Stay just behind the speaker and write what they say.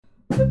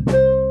Hey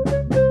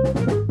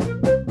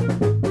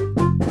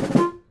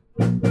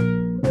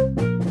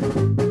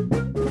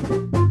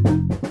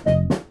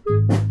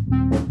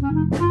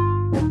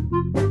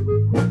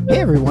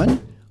everyone,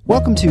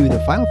 welcome to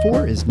The Final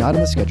Four is Not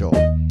on the Schedule.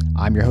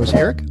 I'm your host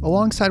Eric,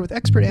 alongside with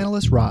expert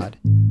analyst Rod.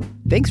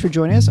 Thanks for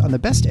joining us on the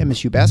best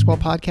MSU basketball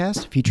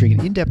podcast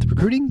featuring in-depth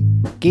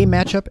recruiting, game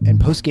matchup,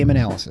 and post-game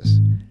analysis.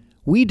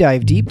 We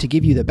dive deep to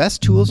give you the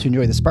best tools to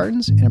enjoy the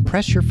Spartans and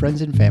impress your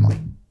friends and family.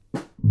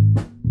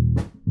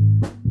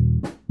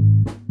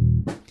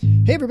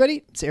 Hey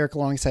everybody, it's Eric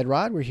alongside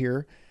Rod. We're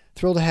here,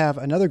 thrilled to have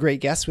another great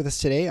guest with us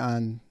today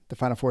on The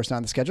Final Four is Not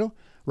on the Schedule,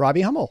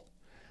 Robbie Hummel.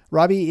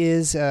 Robbie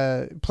is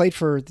played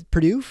for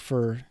Purdue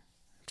from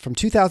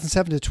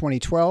 2007 to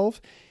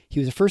 2012. He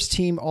was a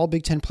first-team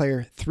All-Big Ten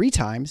player 3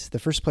 times, the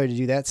first player to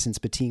do that since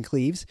Bettine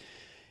Cleaves,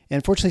 and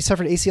unfortunately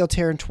suffered ACL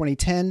tear in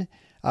 2010,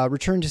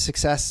 returned to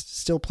success,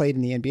 still played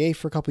in the NBA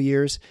for a couple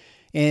years,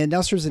 and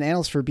now serves as an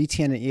analyst for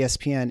BTN and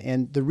ESPN.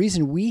 And the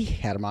reason we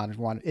had him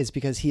on is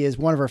because he is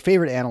one of our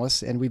favorite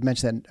analysts, and we've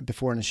mentioned that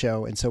before in the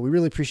show. And so we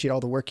really appreciate all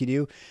the work you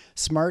do.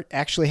 Smart,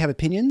 actually have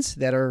opinions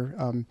that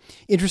are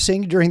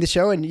interesting during the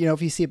show. And, you know,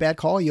 if you see a bad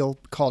call, you'll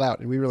call it out.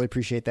 And we really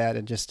appreciate that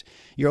and just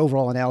your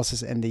overall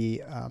analysis and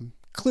the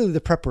clearly the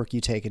prep work you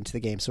take into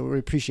the game. So we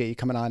appreciate you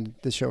coming on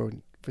the show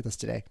with us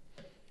today.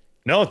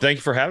 No, thank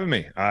you for having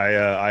me.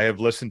 I have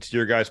listened to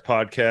your guys'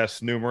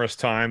 podcast numerous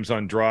times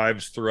on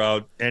drives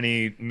throughout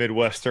any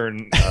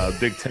Midwestern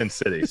Big Ten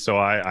city. So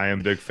I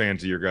am big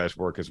fans of your guys'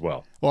 work as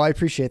well. Well, I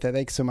appreciate that.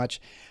 Thanks so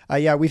much.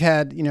 Yeah, we've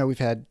had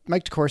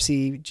Mike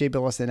DeCourcy, Jay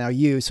Billis, and now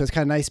you. So it's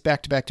kind of nice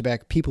back to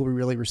back people we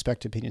really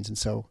respect opinions. And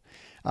so,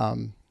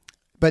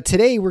 but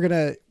today we're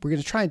gonna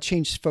try and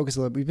change focus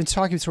a little. We've been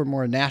talking sort of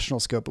more national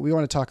scope, but we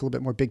want to talk a little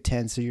bit more Big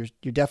Ten. So you're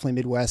definitely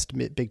Midwest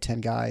Big Ten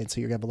guy, and so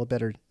you're gonna have a little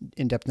better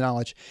in-depth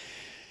knowledge.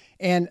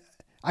 And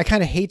I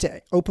kind of hate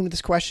to open with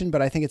this question,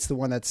 but I think it's the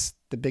one that's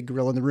the big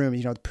gorilla in the room.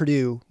 You know,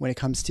 Purdue when it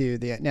comes to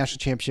the national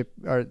championship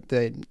or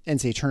the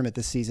NCAA tournament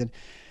this season.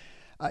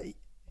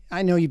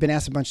 I know you've been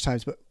asked a bunch of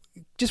times, but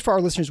just for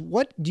our listeners,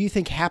 what do you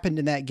think happened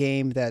in that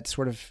game that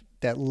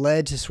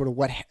led to sort of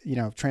what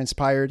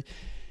transpired?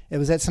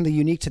 Was that something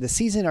unique to the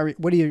season, or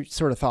what are your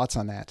sort of thoughts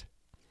on that?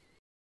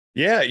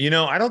 Yeah,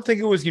 I don't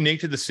think it was unique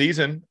to the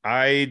season.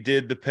 I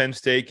did the Penn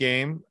State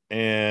game,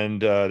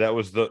 and that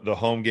was the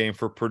home game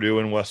for Purdue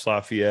in West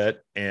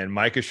Lafayette. And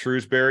Micah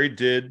Shrewsbury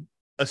did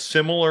a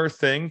similar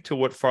thing to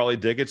what Farley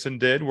Dickinson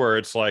did, where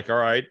it's like, all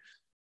right,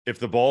 if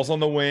the ball's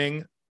on the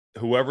wing,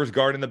 whoever's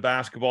guarding the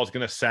basketball is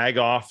going to sag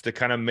off to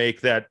kind of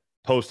make that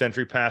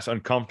post-entry pass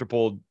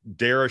uncomfortable,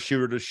 dare a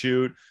shooter to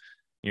shoot.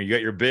 You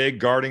got your big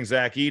guarding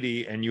Zach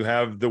Edey, and you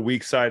have the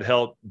weak side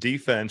help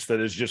defense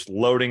that is just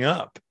loading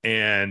up.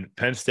 And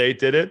Penn State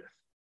did it,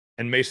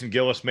 and Mason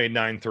Gillis made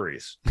 9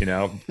 threes.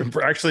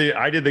 Actually,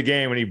 I did the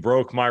game, and he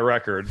broke my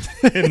record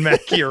in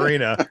Mackey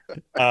Arena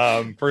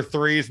for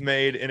threes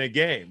made in a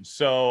game.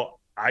 So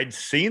I'd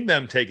seen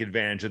them take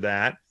advantage of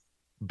that,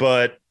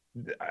 but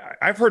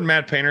I've heard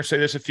Matt Painter say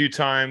this a few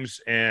times,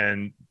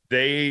 and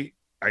they,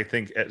 I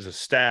think, as a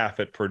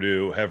staff at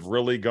Purdue, have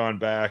really gone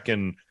back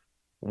and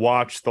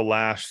watch the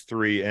last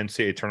 3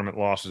 NCAA tournament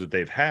losses that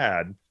they've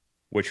had,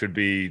 which would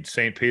be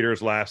St.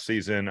 Peter's last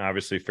season,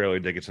 obviously Farley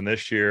Dickinson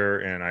this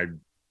year, and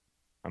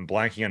I'm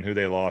blanking on who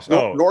they lost.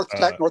 North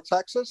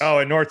Texas? Oh,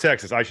 in North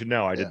Texas. I should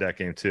know. I did that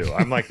game too.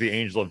 I'm like the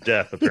angel of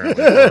death,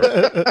 apparently,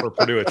 for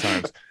Purdue at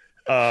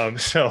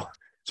times. So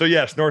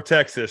yes, North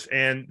Texas.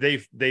 And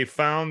they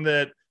found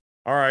that,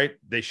 all right,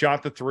 they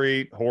shot the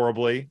 3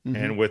 horribly,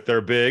 and with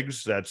their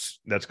bigs, that's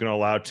going to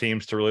allow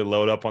teams to really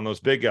load up on those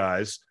big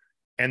guys.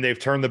 And they've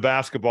turned the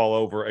basketball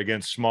over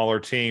against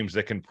smaller teams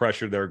that can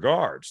pressure their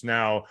guards.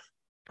 Now,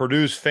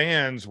 Purdue's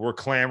fans were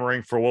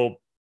clamoring for, well,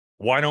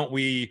 why don't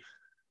we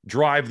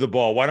drive the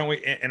ball? Why don't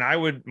we?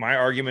 And my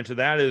argument to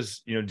that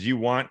is, do you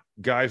want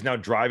guys now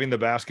driving the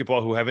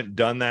basketball who haven't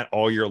done that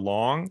all year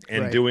long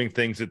and doing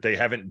things that they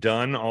haven't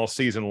done all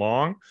season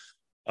long?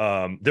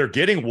 They're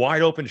getting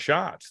wide open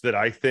shots that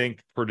I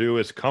think Purdue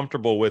is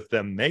comfortable with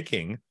them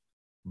making.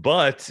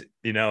 But,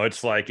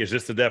 it's like, is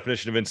this the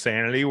definition of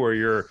insanity where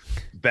you're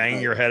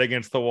banging your head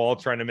against the wall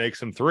trying to make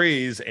some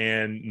threes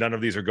and none of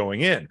these are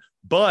going in?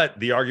 But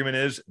the argument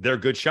is they're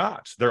good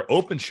shots. They're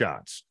open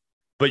shots.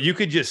 But you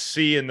could just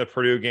see in the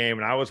Purdue game,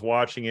 and I was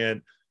watching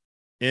it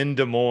in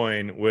Des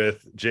Moines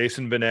with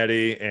Jason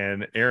Benetti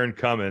and Aaron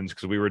Cummins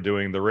because we were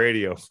doing the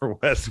radio for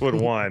Westwood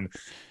One.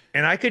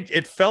 And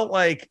it felt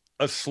like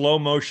a slow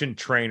motion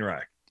train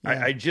wreck. Yeah.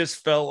 I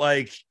just felt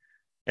like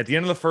at the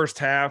end of the first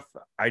half,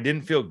 I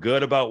didn't feel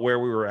good about where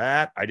we were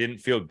at. I didn't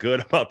feel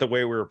good about the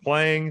way we were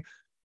playing.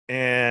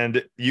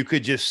 And you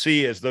could just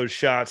see as those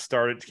shots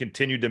started to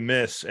continue to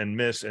miss and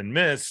miss and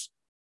miss,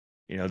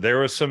 there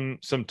was some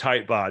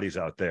tight bodies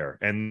out there.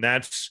 And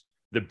that's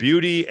the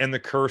beauty and the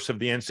curse of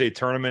the NCAA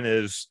tournament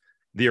is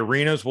the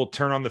arenas will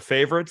turn on the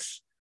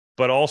favorites,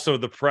 but also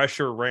the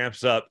pressure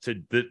ramps up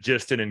to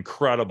just an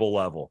incredible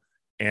level.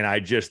 And I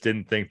just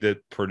didn't think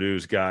that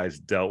Purdue's guys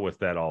dealt with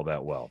that all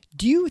that well.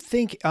 Do you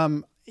think,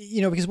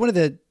 because one of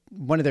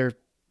their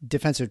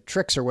defensive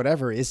tricks or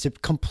whatever is to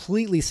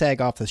completely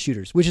sag off the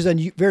shooters, which is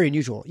very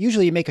unusual.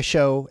 Usually you make a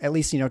show, at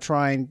least,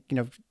 try and,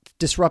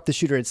 disrupt the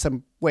shooter in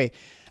some way.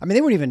 I mean,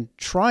 they weren't even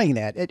trying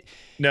that. Do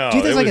you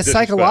think it's like a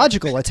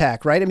psychological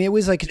attack, right? I mean, it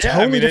was like a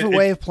totally different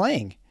way of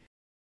playing.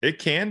 It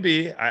can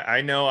be.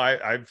 I know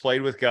I've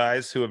played with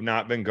guys who have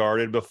not been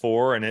guarded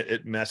before, and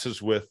it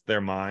messes with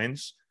their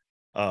minds.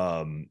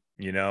 I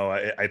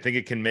think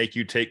it can make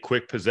you take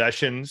quick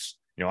possessions.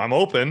 I'm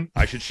open,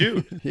 I should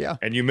shoot. Yeah.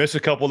 And you miss a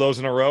couple of those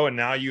in a row, and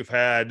now you've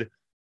had,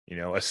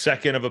 a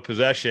second of a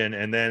possession,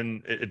 and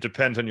then it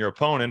depends on your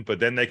opponent, but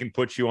then they can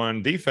put you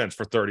on defense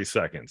for 30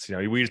 seconds.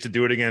 We used to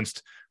do it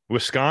against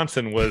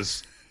Wisconsin,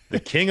 was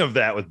the king of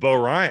that with Bo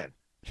Ryan.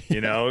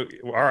 All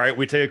right,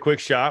 we take a quick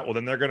shot. Well,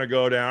 then they're going to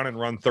go down and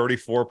run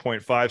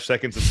 34.5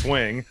 seconds of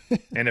swing.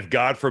 And if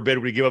God forbid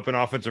we give up an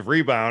offensive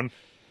rebound,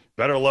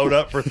 better load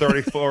up for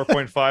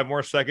 34.5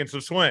 more seconds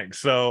of swing.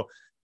 So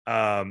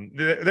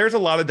there's a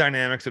lot of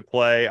dynamics at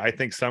play. I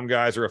think some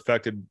guys are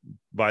affected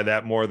by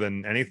that more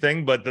than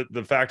anything. But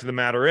the fact of the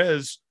matter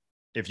is,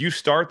 if you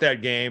start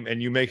that game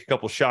and you make a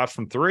couple shots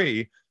from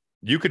three,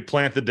 you could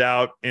plant the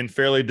doubt in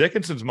Fairleigh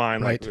Dickinson's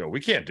mind, right. Like, we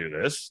can't do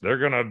this. They're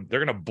gonna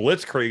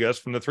blitzkrieg us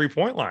from the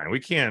 3-point line. We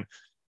can't.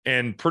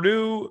 And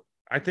Purdue,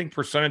 I think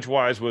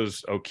percentage-wise,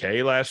 was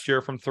okay last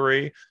year from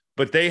three,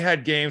 but they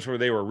had games where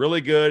they were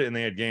really good and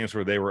they had games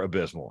where they were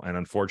abysmal. And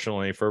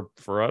unfortunately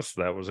for us,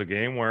 that was a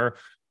game where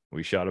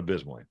we shot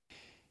abysmally.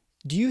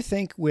 Do you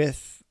think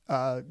with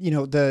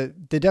the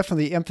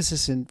definitely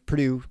emphasis in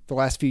Purdue the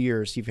last few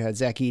years, you've had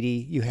Zach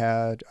Edey, you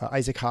had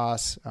Isaac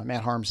Haas,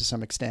 Matt Harms to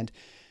some extent,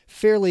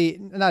 fairly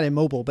not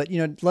immobile, but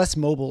less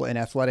mobile and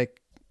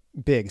athletic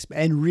bigs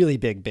and really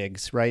big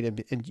bigs, right?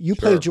 And you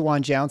played with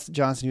Juwan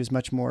Johnson, who's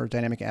much more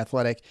dynamic and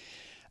athletic.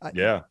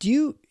 Yeah.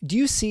 Do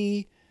you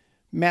see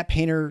Matt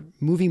Painter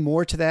moving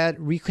more to that,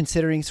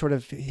 reconsidering sort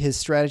of his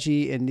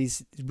strategy in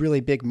these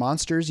really big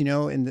monsters,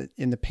 in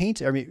the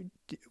paint? I mean,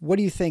 what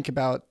do you think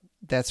about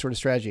that sort of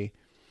strategy?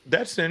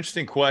 That's an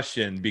interesting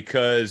question,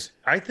 because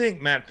I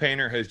think Matt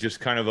Painter has just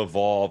kind of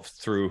evolved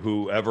through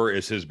whoever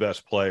is his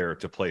best player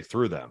to play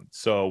through them.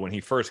 So when he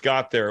first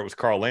got there, it was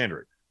Carl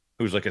Landry,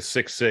 who's like a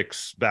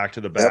 6'6" back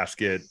to the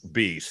basket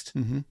beast.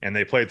 Mm-hmm. And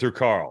they played through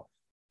Carl.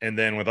 And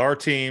then with our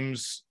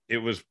teams, it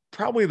was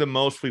probably the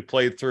most we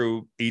played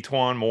through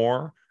E'Twaun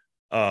Moore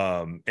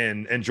and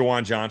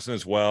Juwan Johnson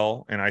as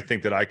well. And I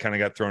think that I kind of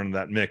got thrown in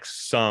that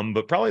mix some,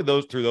 but probably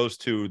through those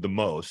two the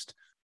most.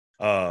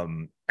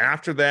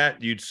 After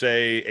that, you'd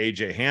say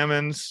AJ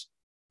Hammonds.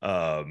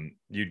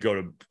 You'd go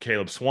to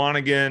Caleb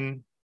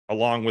Swanigan,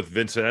 along with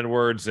Vincent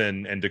Edwards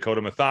and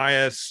Dakota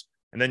Mathias.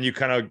 And then you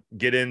kind of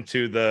get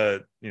into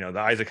the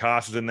Isaac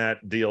Haas is in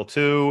that deal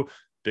too,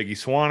 Biggie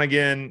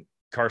Swanigan,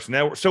 Carson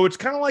Edwards. So it's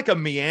kind of like a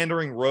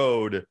meandering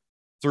road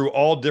through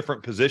all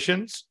different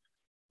positions.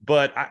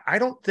 But I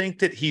don't think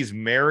that he's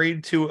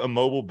married to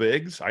immobile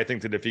bigs. I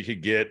think that if he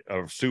could get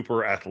a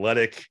super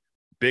athletic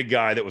big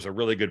guy that was a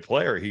really good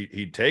player,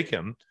 he'd take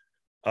him.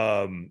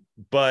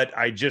 But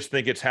I just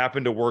think it's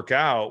happened to work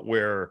out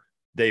where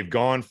they've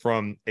gone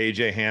from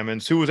AJ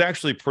Hammonds, who was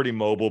actually pretty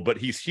mobile, but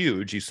he's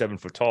huge. He's 7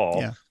 foot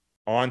tall,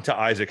 on to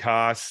Isaac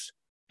Haas.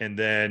 And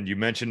then you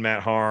mentioned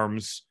Matt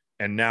Harms.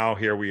 And now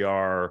here we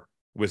are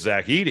with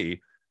Zach Edey.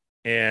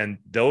 And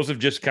those have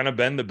just kind of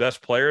been the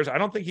best players. I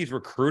don't think he's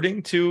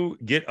recruiting to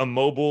get a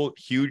mobile,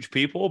 huge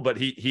people, but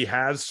he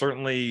has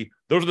certainly,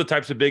 those are the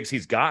types of bigs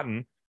he's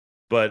gotten.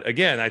 But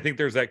again, I think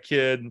there's that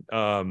kid,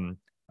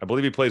 I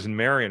believe he plays in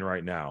Marion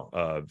right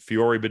now,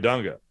 Fiore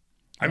Bedunga.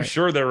 I'm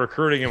sure they're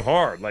recruiting him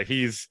hard. Like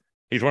he's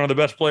one of the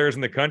best players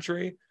in the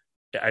country.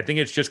 I think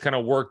it's just kind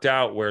of worked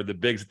out where the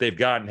bigs that they've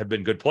gotten have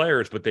been good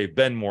players, but they've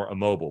been more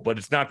immobile. But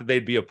it's not that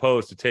they'd be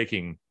opposed to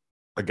taking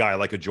a guy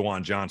like a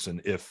Juwan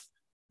Johnson if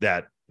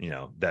that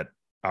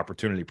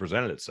opportunity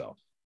presented itself.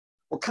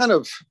 Well, kind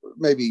of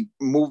maybe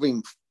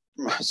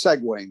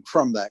segueing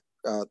from that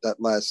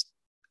last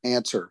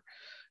answer.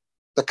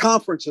 The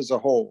conference as a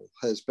whole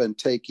has been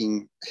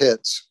taking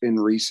hits in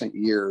recent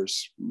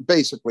years,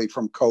 basically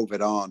from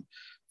COVID on,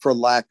 for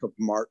lack of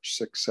March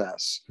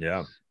success.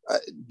 Yeah.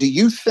 Do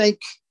you think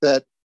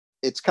that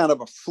it's kind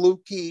of a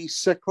fluky,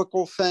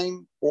 cyclical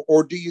thing?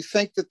 Or do you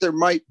think that there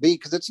might be,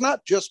 because it's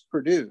not just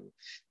Purdue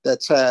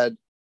that's had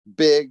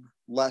big,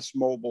 less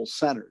mobile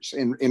centers.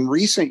 In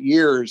recent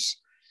years,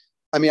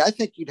 I mean, I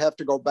think you'd have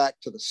to go back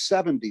to the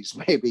 70s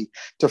maybe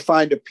to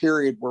find a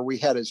period where we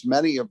had as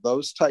many of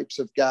those types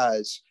of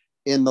guys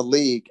in the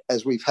league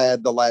as we've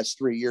had the last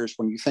 3 years.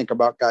 When you think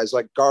about guys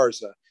like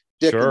Garza,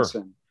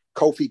 Dickinson,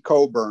 Kofi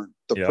Coburn,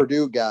 the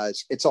Purdue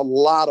guys, it's a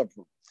lot of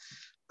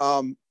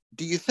them.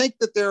 Do you think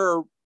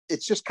that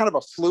it's just kind of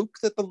a fluke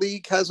that the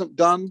league hasn't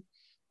done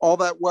all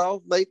that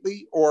well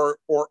lately, or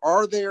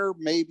are there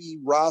maybe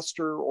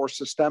roster or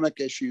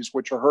systemic issues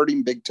which are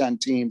hurting Big Ten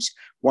teams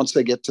once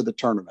they get to the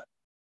tournament?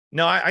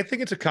 No, I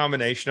think it's a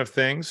combination of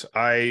things.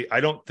 I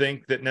don't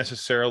think that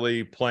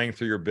necessarily playing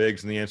through your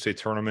bigs in the NCAA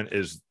tournament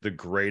is the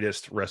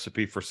greatest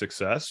recipe for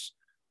success.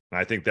 And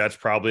I think that's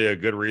probably a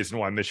good reason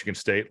why Michigan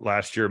State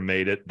last year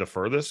made it the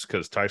furthest,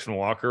 because Tyson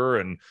Walker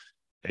and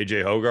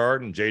AJ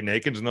Hoggard and Jaden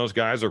Akins and those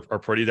guys are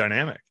pretty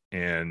dynamic.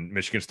 And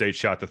Michigan State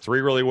shot the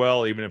three really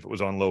well, even if it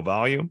was on low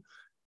volume.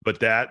 But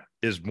that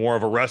is more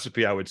of a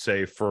recipe, I would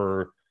say,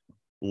 for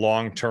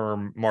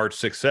long-term March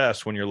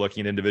success when you're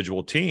looking at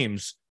individual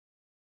teams.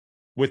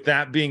 With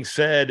that being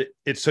said,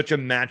 it's such a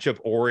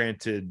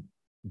matchup-oriented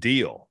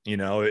deal. You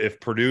know, if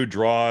Purdue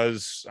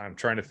draws, I'm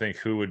trying to think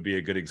who would be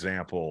a good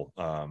example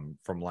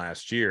from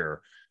last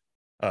year.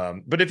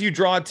 But if you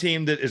draw a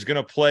team that is going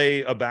to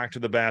play a back to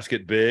the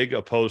basket big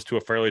opposed to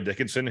a Fairleigh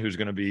Dickinson who's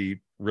going to be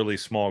really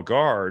small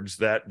guards,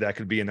 that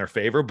could be in their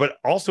favor. But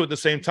also at the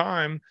same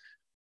time,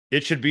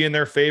 it should be in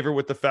their favor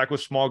with the fact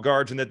with small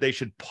guards and that they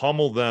should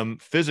pummel them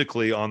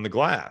physically on the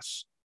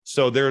glass.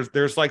 So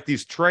there's like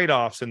these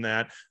trade-offs in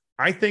that.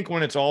 I think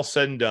when it's all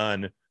said and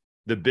done,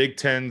 the Big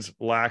Ten's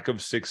lack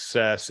of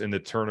success in the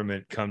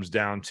tournament comes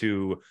down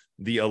to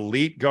the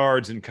elite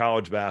guards in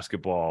college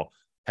basketball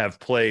have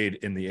played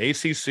in the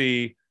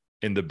ACC,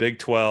 in the Big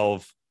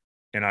 12,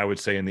 and I would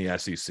say in the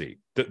SEC.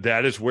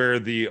 That is where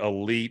the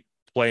elite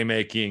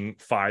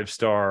playmaking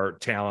five-star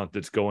talent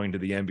that's going to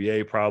the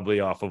NBA probably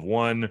off of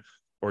 1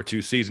 or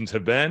 2 seasons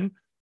have been.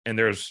 And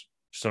there's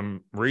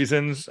some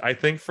reasons, I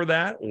think, for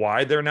that,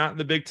 why they're not in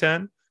the Big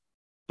Ten.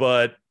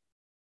 But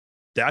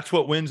that's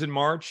what wins in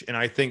March. And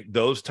I think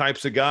those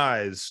types of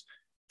guys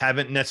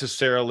haven't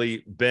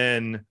necessarily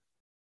been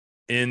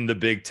in the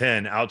Big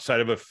Ten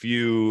outside of a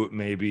few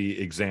maybe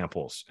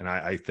examples. And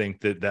I think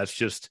that's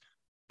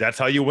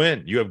how you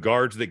win. You have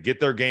guards that get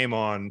their game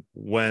on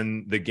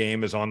when the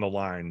game is on the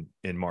line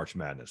in March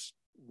Madness.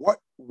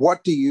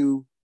 What do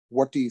you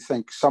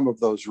think some of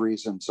those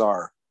reasons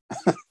are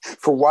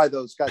for why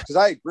those guys? Because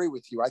I agree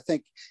with you. I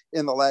think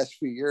in the last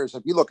few years,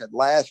 if you look at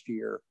last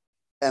year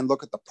and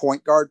look at the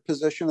point guard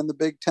position in the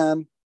Big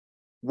Ten,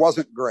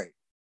 wasn't great.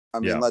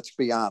 I mean, let's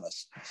be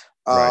honest.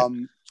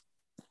 Right.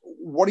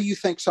 What do you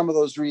think some of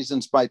those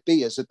reasons might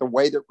be? Is it the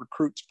way that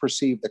recruits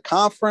perceive the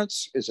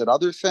conference? Is it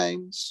other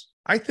things?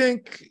 I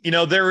think,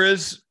 there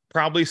is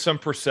probably some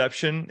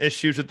perception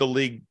issues that the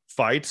league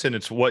fights, and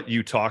it's what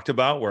you talked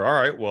about where,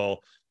 all right,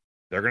 well,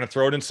 they're going to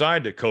throw it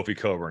inside to Kofi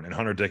Coburn and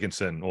Hunter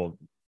Dickinson. Well,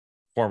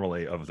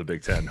 formerly of the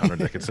Big Ten, Hunter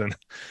Dickinson,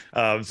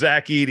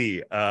 Zach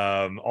Edey,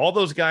 all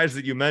those guys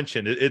that you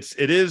mentioned.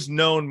 It is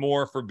known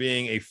more for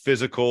being a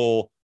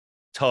physical,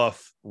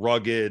 tough,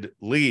 rugged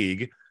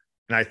league.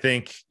 And I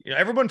think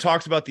everyone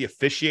talks about the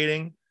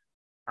officiating.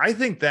 I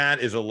think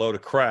that is a load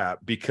of crap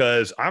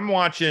because I'm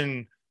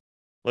watching,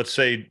 let's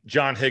say,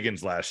 John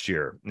Higgins last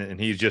year, and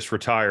he's just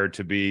retired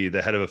to be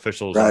the head of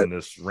officials on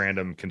this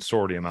random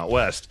consortium out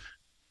west.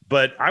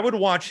 But I would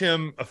watch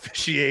him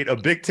officiate a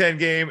Big Ten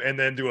game and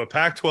then do a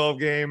Pac-12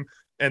 game.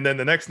 And then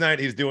the next night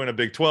he's doing a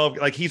Big 12.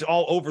 Like he's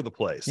all over the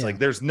place. Yeah. Like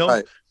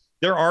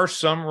there are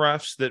some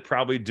refs that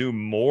probably do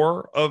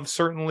more of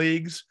certain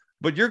leagues,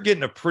 but you're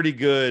getting a pretty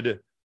good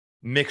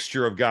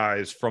mixture of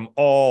guys from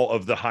all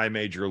of the high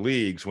major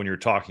leagues when you're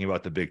talking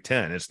about the Big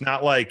Ten. It's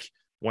not like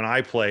when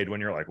I played, when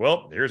you're like,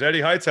 well, here's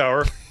Eddie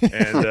Hightower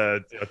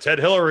and Ted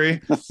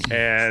Hillary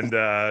and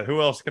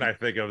who else can I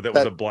think of that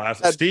was a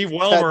blast? Steve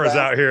Welmer is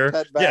out here.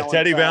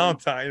 Teddy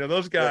Valentine.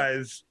 Those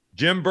guys.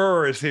 Jim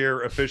Burr is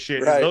here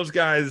officiating. Right. Those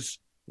guys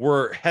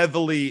were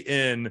heavily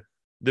in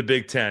the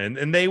Big Ten,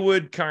 and they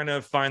would kind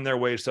of find their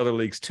ways to other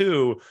leagues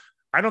too.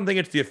 I don't think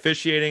it's the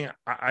officiating.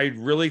 I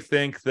really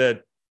think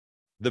that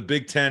the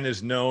Big Ten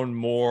is known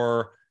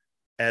more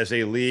as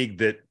a league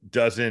that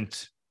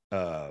doesn't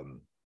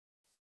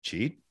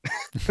cheat.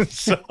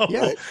 So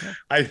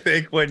I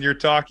think when you're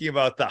talking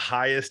about the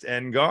highest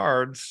end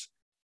guards,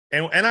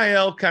 and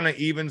NIL kind of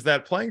evens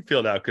that playing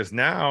field out because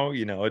now,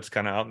 it's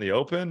kind of out in the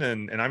open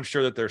and I'm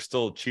sure that there's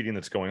still cheating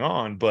that's going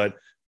on. But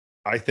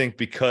I think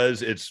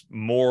because it's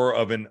more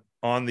of an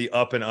on the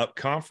up and up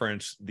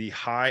conference, the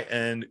high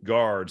end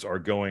guards are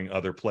going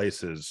other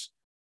places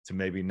to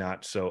maybe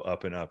not so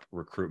up and up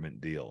recruitment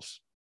deals.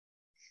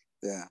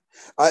 Yeah.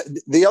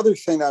 The other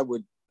thing I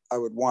would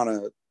want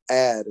to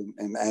add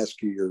and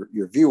ask you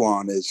your view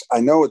on is, I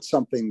know it's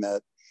something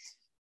that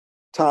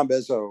Tom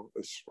Izzo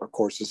is, of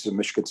course, this is a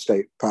Michigan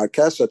State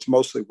podcast. That's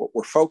mostly what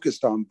we're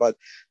focused on. But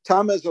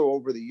Tom Izzo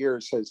over the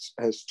years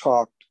has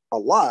talked a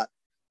lot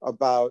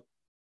about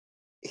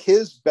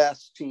his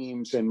best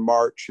teams in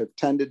March have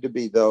tended to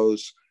be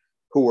those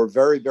who are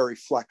very, very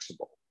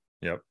flexible.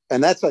 Yep.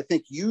 And that's, I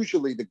think,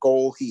 usually the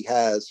goal he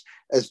has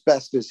as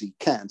best as he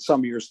can.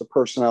 Some years the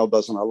personnel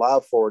doesn't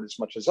allow for it as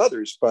much as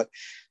others, but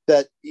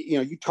that,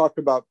 you talked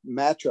about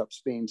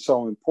matchups being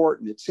so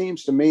important. It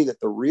seems to me that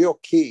the real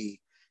key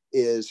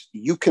is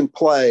you can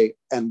play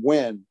and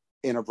win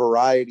in a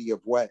variety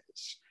of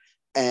ways.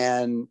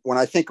 And when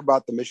I think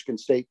about the Michigan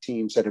State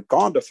teams that have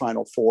gone to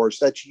Final Fours,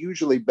 that's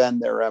usually been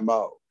their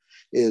MO,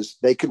 is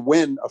they could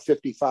win a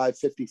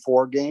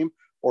 55-54 game,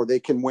 or they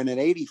can win an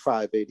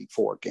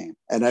 85-84 game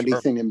and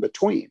anything in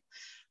between.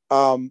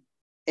 And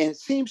it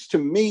seems to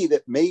me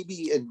that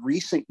maybe in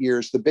recent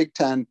years, the Big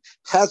Ten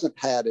hasn't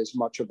had as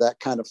much of that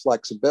kind of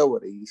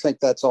flexibility. You think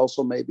that's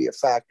also maybe a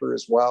factor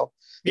as well?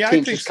 Yeah,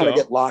 teams I think just kind of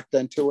get locked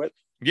into it.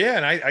 Yeah,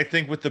 and I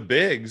think with the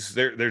bigs,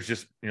 there's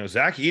just,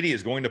 Zach Edey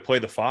is going to play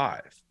the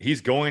 5.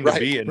 He's going to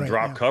be in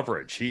drop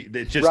coverage.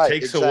 It just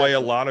takes away a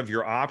lot of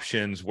your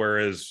options.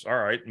 Whereas, all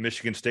right,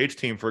 Michigan State's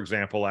team, for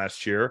example,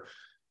 last year,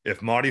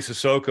 if Marty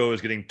Sissoko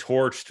is getting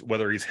torched,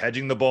 whether he's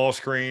hedging the ball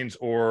screens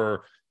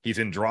or he's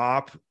in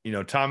drop,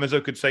 Tom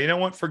Izzo could say, you know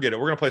what, forget it.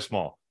 We're going to play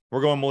small.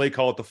 We're going Malik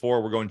Hall at the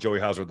 4. We're going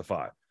Joey Hauser at the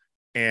 5.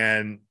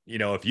 And,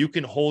 if you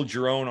can hold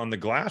your own on the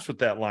glass with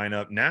that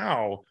lineup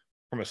now,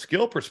 from a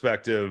skill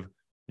perspective,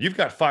 you've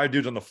got 5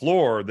 dudes on the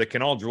floor that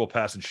can all dribble,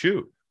 pass, and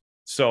shoot.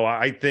 So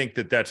I think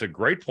that that's a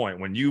great point.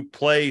 When you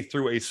play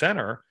through a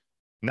center,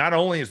 not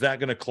only is that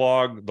going to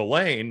clog the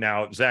lane,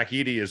 now Zach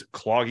Edey is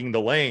clogging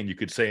the lane, you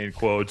could say in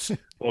quotes,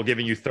 while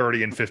giving you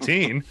 30 and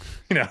 15.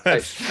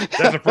 That's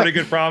a pretty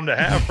good problem to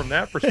have from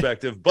that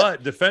perspective.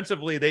 But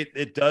defensively,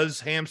 it does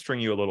hamstring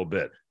you a little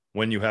bit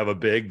when you have a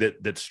big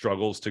that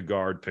struggles to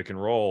guard pick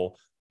and roll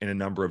in a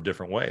number of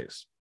different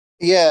ways.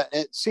 Yeah,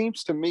 it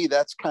seems to me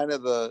that's kind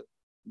of the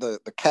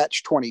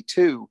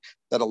catch-22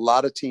 that a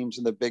lot of teams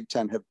in the Big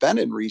Ten have been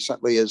in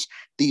recently, is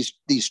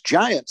these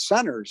giant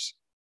centers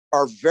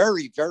are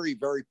very, very,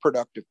 very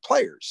productive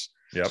players.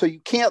 Yep. So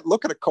you can't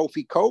look at a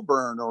Kofi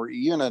Coburn or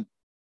even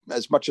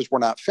as much as we're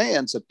not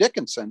fans of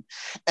Dickinson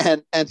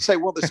and say,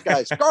 well, this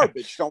guy's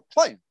garbage, don't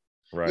play him.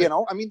 Right.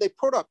 They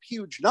put up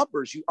huge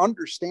numbers. You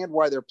understand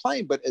why they're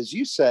playing, but as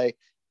you say,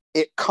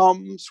 it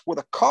comes with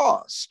a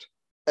cost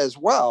as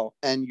well.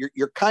 And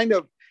you're kind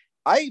of,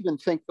 I even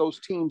think those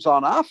teams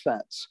on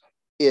offense,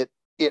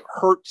 it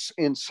hurts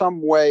in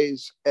some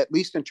ways, at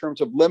least in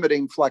terms of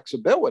limiting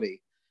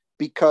flexibility,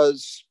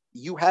 because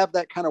you have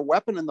that kind of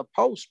weapon in the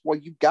post. Well,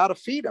 you got to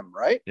feed them,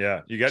 right?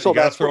 Yeah, you got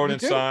to throw it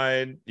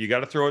inside. You got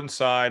to throw it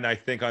inside. And I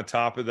think on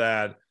top of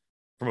that,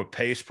 from a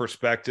pace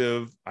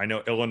perspective, I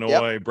know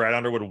Illinois, Brad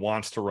Underwood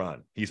wants to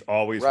run. He's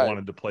always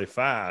wanted to play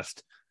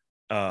fast.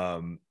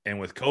 And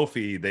with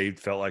Kofi, they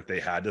felt like they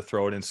had to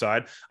throw it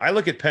inside. I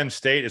look at Penn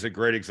State as a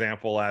great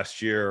example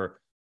last year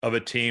of a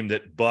team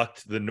that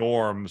bucked the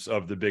norms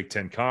of the Big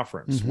Ten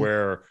Conference,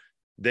 where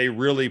they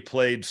really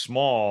played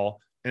small.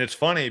 And it's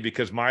funny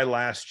because my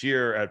last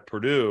year at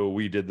Purdue,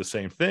 we did the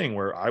same thing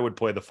where I would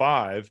play the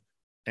 5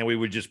 and we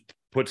would just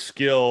put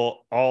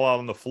skill all out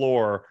on the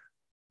floor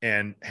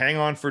and hang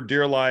on for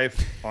dear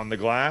life on the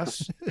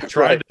glass,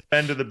 try to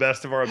defend to the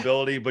best of our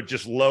ability, but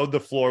just load the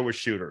floor with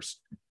shooters.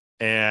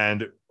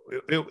 And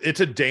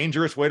it's a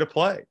dangerous way to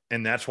play.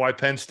 And that's why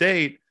Penn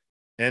State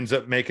ends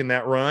up making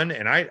that run.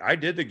 And I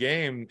did the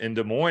game in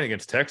Des Moines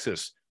against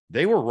Texas.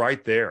 They were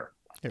right there.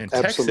 And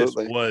Texas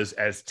was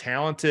as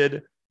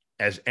talented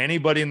as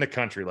anybody in the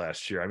country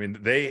last year. I mean,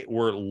 they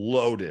were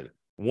loaded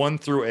 1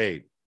 through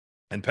 8.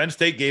 And Penn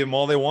State gave them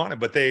all they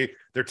wanted, but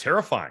they're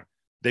terrifying.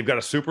 They've got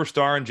a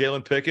superstar in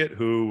Jalen Pickett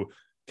who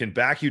can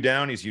back you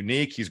down. He's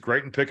unique. He's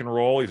great in pick and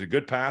roll. He's a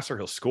good passer.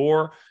 He'll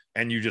score.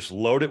 And you just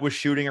load it with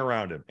shooting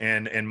around him.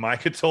 And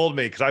Micah told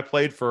me, because I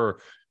played for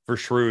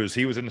Shrews,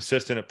 he was an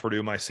assistant at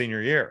Purdue my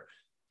senior year.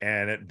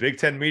 And at Big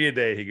Ten Media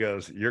Day, he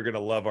goes, you're going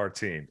to love our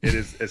team. It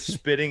is a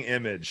spitting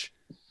image.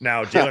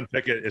 Now, Jalen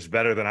Pickett is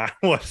better than I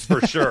was for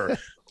sure.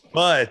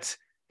 But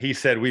he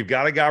said, we've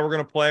got a guy we're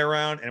going to play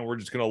around, and we're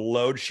just going to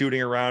load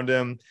shooting around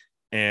him.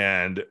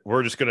 And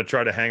we're just going to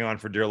try to hang on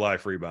for dear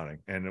life rebounding.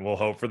 And we'll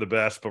hope for the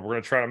best, but we're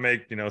going to try to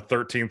make,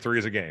 13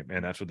 threes a game.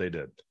 And that's what they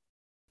did.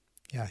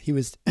 Yeah, he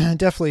was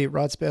definitely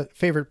Rod's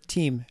favorite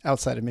team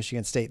outside of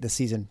Michigan State this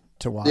season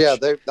to watch. Yeah,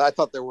 I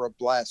thought they were a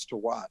blast to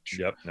watch.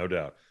 Yep, no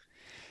doubt.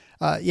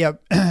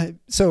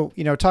 So,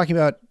 talking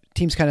about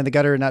teams kind of in the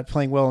gutter and not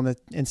playing well in the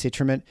NCAA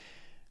tournament,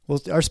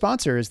 well, our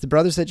sponsor is the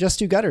brothers that just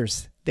do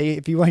gutters.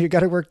 If you want your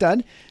gutter work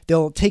done,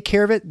 they'll take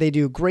care of it. They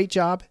do a great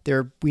job.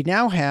 We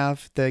now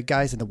have the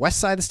guys in the west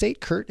side of the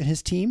state, Kurt and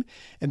his team,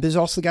 and there's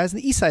also the guys on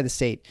the east side of the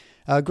state,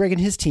 Greg and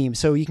his team.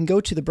 So you can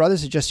go to the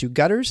brothers that just do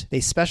gutters.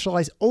 They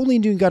specialize only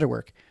in doing gutter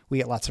work. We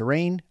get lots of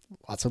rain,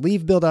 lots of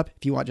leaf buildup.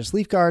 If you want just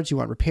leaf guards, you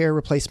want repair,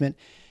 replacement,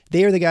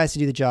 they are the guys to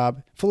do the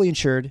job. Fully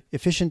insured,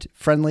 efficient,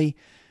 friendly.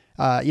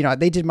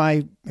 They did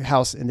my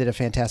house and did a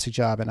fantastic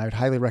job, and I would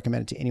highly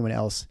recommend it to anyone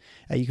else.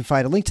 You can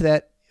find a link to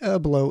that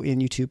below in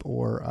YouTube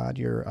or on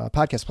your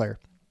podcast player.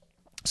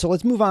 So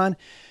let's move on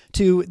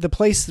to the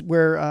place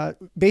where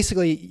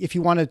basically, if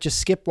you want to just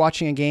skip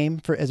watching a game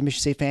as a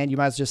Michigan State fan, you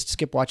might as well just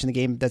skip watching the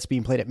game that's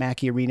being played at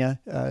Mackey Arena.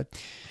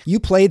 You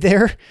played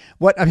there.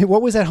 What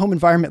was that home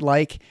environment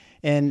like?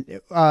 And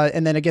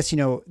then I guess,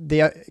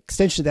 the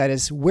extension of that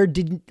is where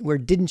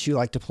didn't you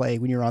like to play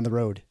when you're on the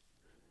road?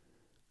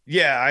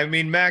 Yeah, I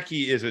mean,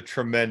 Mackey is a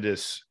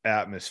tremendous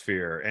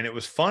atmosphere. And it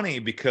was funny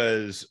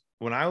because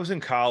when I was in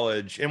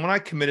college and when I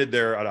committed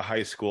there out of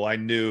high school, I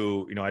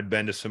knew, I'd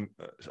been to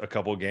a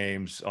couple of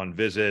games on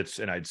visits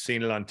and I'd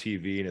seen it on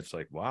TV, and it's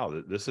like,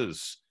 wow, this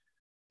is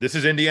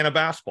Indiana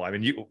basketball. I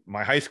mean,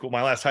 my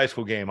last high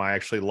school game, I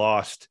actually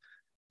lost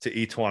to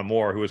Etwan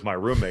Moore, who was my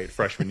roommate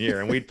freshman year.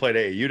 And we'd played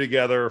AAU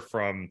together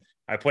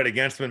I played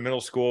against him in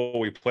middle school.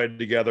 We played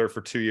together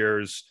for 2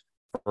 years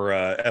for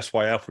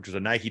SYF, which was a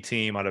Nike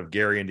team out of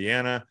Gary,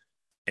 Indiana.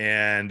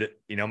 And,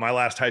 my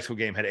last high school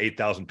game had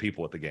 8,000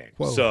 people at the game.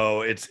 Whoa.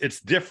 So it's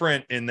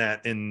different in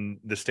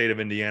the state of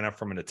Indiana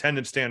from an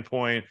attendance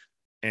standpoint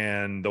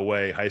and the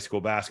way high school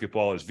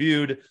basketball is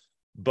viewed.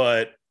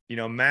 But,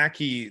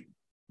 Mackey,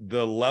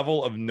 the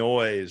level of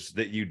noise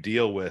that you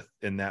deal with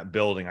in that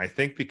building, I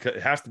think because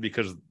it has to be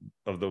because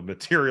of the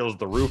materials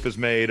the roof is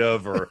made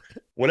of or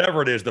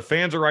whatever it is. The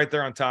fans are right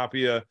there on top of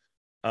you.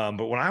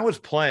 But when I was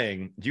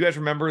playing, do you guys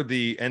remember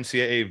the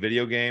NCAA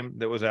video game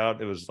that was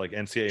out? It was like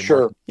NCAA.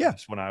 Sure.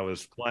 Yes. When I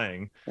was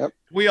playing, yep.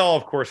 We all,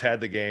 of course,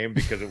 had the game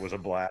because it was a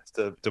blast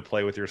to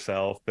play with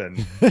yourself.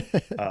 And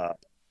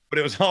but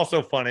it was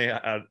also funny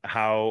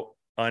how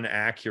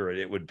inaccurate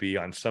it would be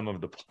on some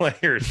of the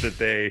players that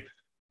they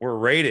were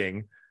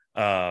rating.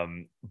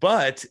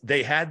 But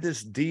they had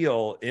this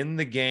deal in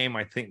the game,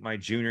 I think my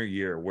junior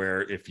year,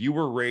 where if you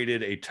were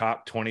rated a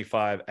top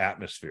 25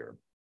 atmosphere,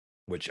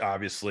 which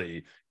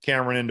obviously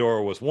Cameron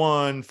Indoor was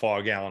 1,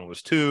 Fog Allen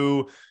was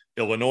 2.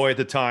 Illinois at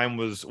the time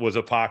was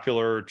a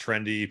popular,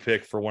 trendy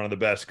pick for one of the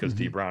best because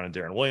D. Brown and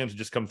Darren Williams had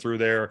just come through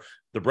there.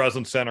 The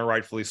Breslin Center,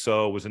 rightfully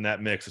so, was in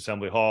that mix.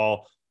 Assembly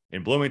Hall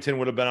in Bloomington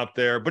would have been up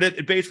there. But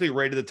it basically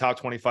rated the top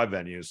 25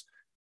 venues.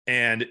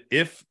 And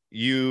if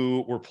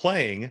you were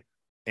playing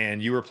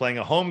and you were playing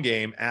a home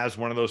game as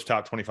one of those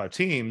top 25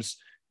 teams,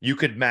 you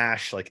could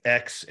mash like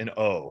X and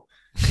O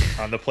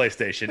on the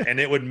PlayStation, and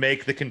it would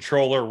make the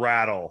controller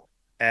rattle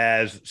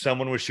as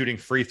someone was shooting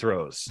free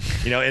throws,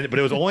 but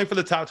it was only for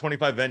the top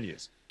 25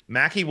 venues.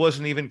 Mackey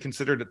wasn't even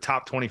considered a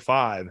top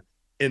 25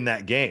 in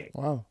that game.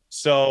 Wow.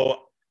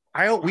 So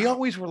we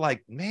always were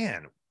like,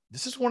 man,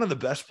 this is one of the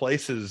best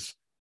places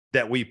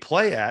that we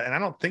play at. And I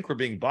don't think we're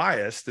being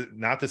biased,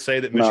 not to say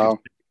that Michigan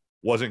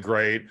wasn't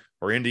great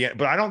or Indiana,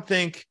 but I don't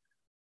think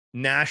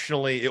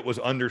nationally it was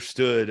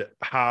understood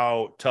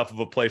how tough of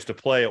a place to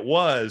play it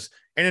was.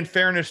 And in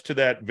fairness to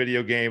that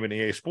video game and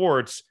EA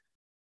Sports,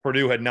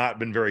 Purdue had not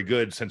been very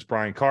good since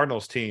Brian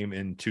Cardinal's team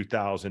in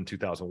 2000,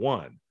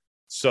 2001.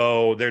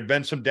 So there'd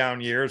been some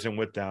down years, and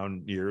with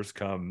down years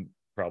come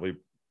probably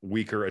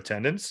weaker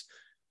attendance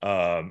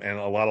and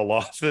a lot of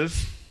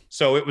losses.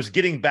 So it was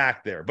getting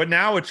back there. But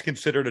now it's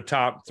considered a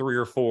top 3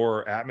 or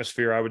 4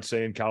 atmosphere, I would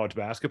say, in college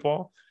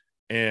basketball.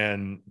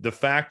 And the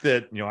fact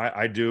that,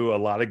 I do a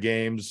lot of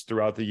games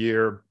throughout the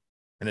year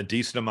and a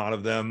decent amount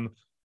of them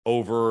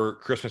over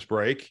Christmas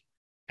break.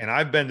 And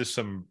I've been to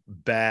some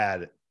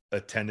bad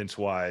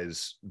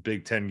attendance-wise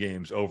Big Ten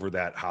games over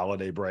that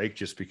holiday break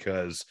just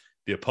because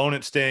the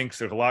opponent stinks.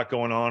 There's a lot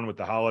going on with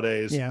the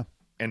holidays. Yeah.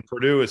 And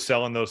Purdue is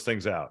selling those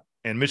things out.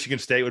 And Michigan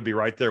State would be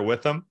right there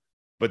with them.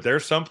 But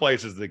there's some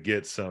places that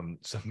get some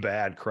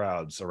bad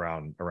crowds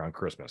around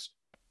Christmas.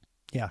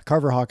 Yeah,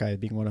 Carver Hawkeye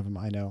being one of them,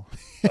 I know.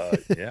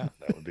 Yeah,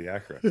 that would be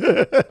accurate.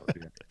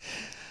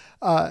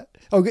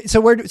 Okay,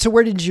 so where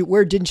didn't you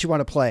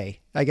want to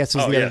play? I guess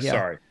was the other. Yeah,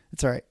 sorry,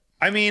 it's all right.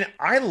 I mean,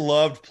 I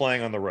loved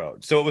playing on the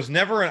road, so it was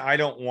never an I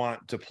don't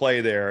want to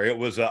play there. It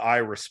was a I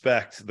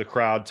respect the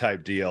crowd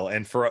type deal.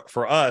 And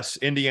for us,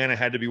 Indiana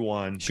had to be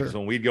one. Sure. Because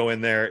when we'd go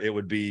in there, it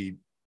would be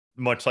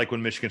much like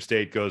when Michigan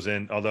State goes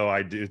in. Although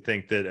I do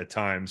think that at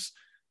times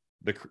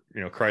the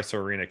Chrysler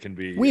Arena can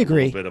be we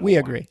agree. A bit of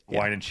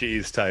wine and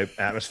cheese type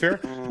atmosphere.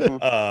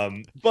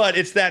 But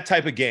it's that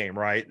type of game,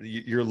 right?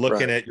 You're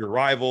looking at your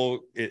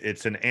rival.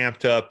 It's an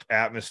amped up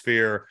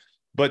atmosphere.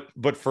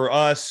 But for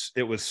us,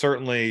 it was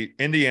certainly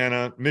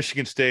Indiana,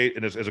 Michigan State,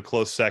 and as a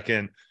close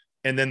second.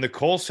 And then the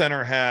Kohl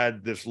Center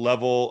had this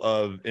level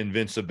of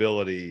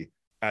invincibility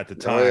at the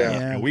time.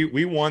 And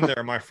we won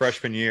there my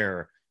freshman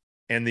year.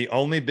 And the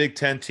only Big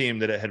Ten team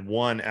that it had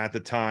won at the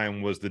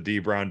time was the D.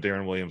 Brown,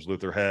 Darren Williams,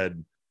 Luther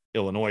Head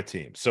Illinois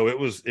team. So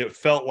it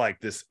felt like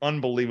this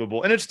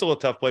unbelievable, and it's still a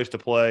tough place to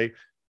play.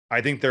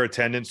 I think their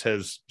attendance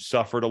has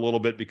suffered a little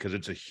bit because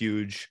it's a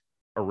huge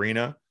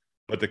arena,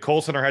 but the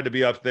Kohl Center had to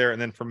be up there.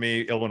 And then for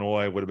me,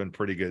 Illinois would have been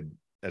pretty good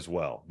as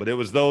well. But it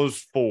was those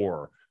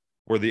 4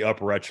 were the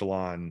upper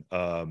echelon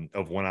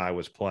of when I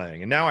was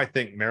playing. And now I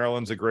think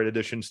Maryland's a great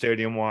addition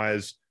stadium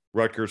wise.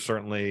 Rutgers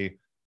certainly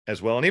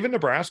as well. And even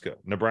Nebraska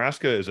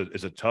is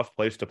a tough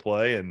place to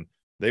play, and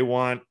they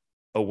want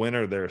a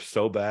winner there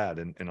so bad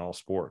in all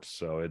sports.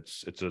 So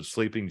it's a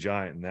sleeping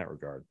giant in that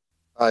regard.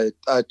 I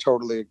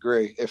totally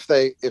agree. If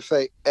they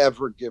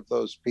ever give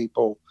those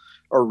people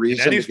a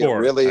reason to get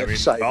really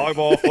excited.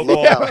 Volleyball,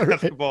 football,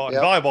 basketball, and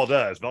volleyball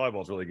does.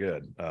 Volleyball's really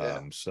good.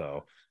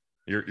 So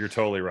you're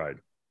totally right.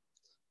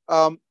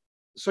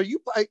 So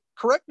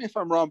correct me if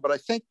I'm wrong, but I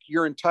think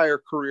your entire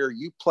career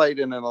you played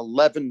in an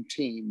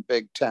 11-team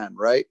Big Ten,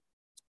 right?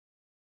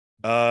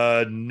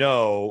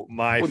 No,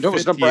 my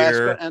fifth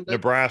year,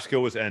 Nebraska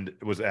was added.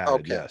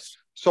 Okay. Yes.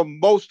 So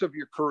most of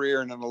your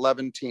career in an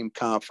 11-team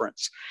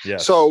conference.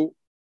 Yes. So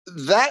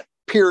that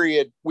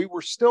period, we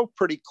were still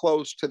pretty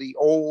close to the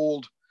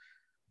old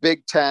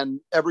Big Ten.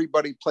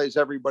 Everybody plays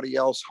everybody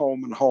else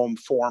home and home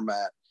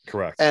format.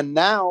 Correct. And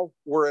now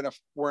we're in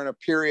a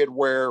period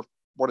where,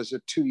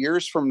 2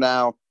 years from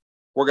now,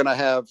 we're going to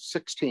have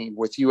 16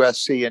 with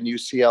USC and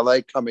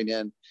UCLA coming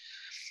in.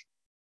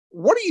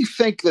 What do you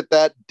think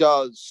that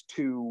does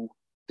to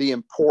the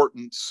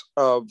importance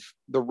of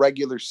the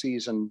regular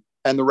season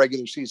and the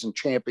regular season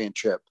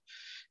championship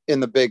in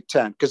the Big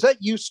Ten. Because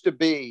that used to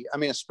be, I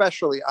mean,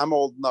 especially I'm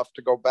old enough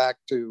to go back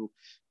to,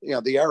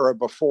 the era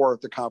before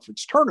the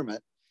conference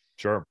tournament.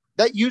 Sure.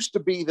 That used to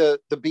be the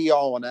be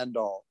all and end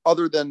all,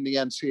 other than the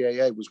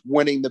NCAA, was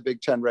winning the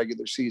Big Ten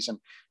regular season.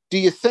 Do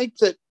you think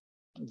that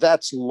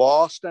that's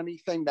lost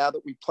anything now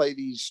that we play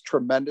these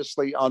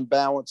tremendously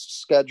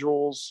unbalanced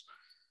schedules?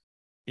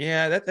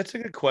 Yeah, that's a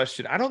good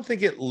question. I don't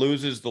think it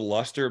loses the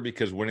luster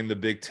because winning the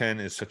Big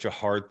Ten is such a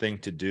hard thing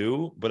to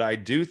do. But I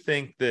do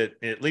think that,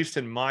 at least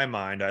in my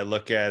mind, I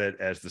look at it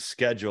as the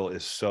schedule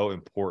is so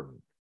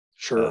important.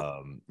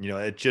 Sure.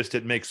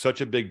 It makes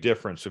such a big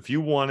difference. If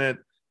you won it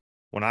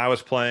when I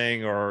was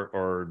playing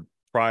or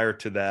prior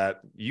to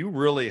that, you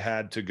really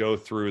had to go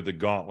through the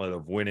gauntlet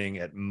of winning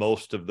at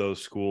most of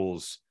those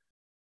schools,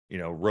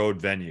 road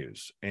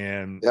venues.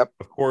 And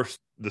Of course,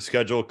 the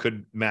schedule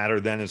could matter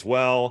then as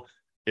well.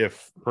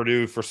 If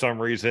Purdue, for some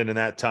reason in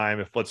that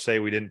time, if let's say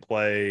we didn't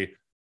play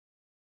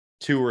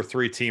 2 or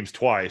 3 teams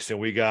twice and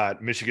we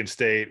got Michigan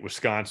State,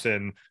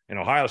 Wisconsin, and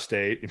Ohio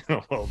State,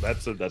 well,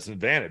 that's an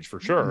advantage for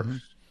sure. Mm-hmm.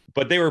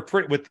 But they were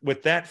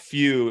with that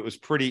few, it was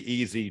pretty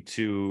easy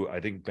to, I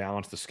think,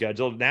 balance the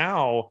schedule.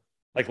 Now,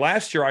 like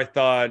last year, I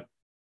thought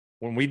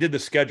when we did the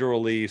schedule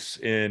release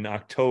in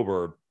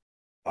October,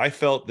 I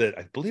felt that,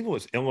 I believe it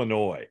was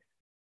Illinois,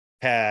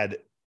 had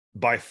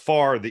by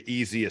far the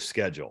easiest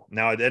schedule.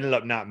 Now, it ended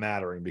up not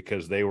mattering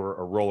because they were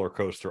a roller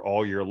coaster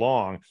all year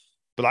long.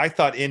 But I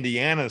thought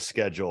Indiana's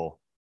schedule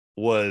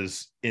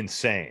was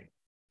insane.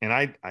 And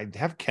I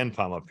have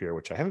KenPom up here,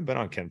 which I haven't been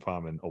on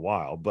KenPom in a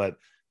while. But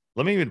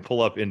let me even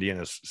pull up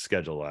Indiana's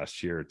schedule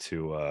last year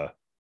to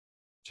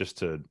just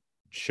to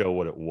show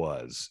what it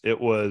was.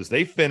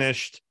 They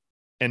finished,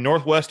 and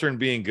Northwestern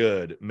being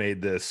good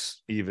made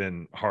this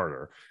even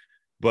harder.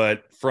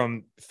 But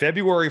from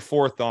February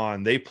 4th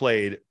on, they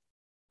played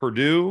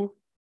Purdue,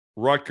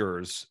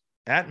 Rutgers,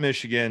 at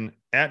Michigan,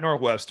 at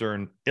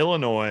Northwestern,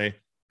 Illinois,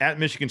 at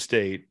Michigan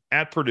State,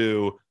 at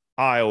Purdue,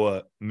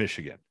 Iowa,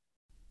 Michigan.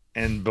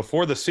 And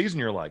before the season,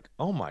 you're like,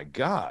 oh my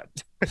God.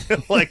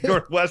 Like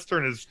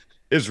Northwestern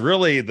is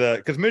really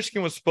because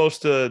Michigan was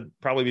supposed to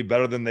probably be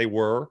better than they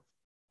were.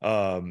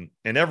 And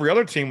every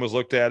other team was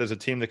looked at as a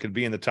team that could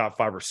be in the top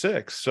 5 or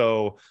 6.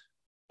 So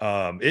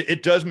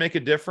it does make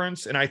a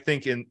difference. And I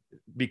think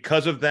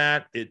because of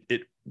that,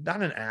 it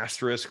not an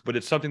asterisk, but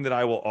it's something that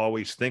I will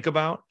always think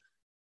about.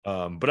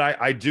 But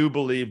I do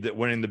believe that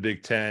winning the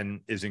Big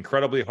Ten is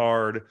incredibly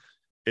hard.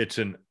 It's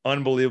an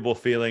unbelievable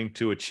feeling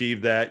to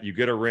achieve that. You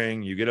get a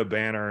ring, you get a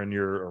banner in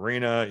your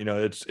arena.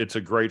 It's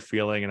a great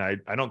feeling. And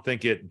I don't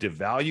think it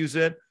devalues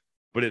it,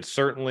 but it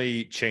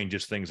certainly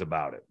changes things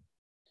about it.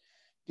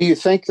 Do you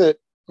think that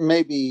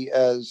maybe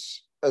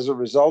as a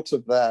result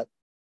of that,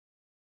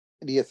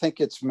 do you think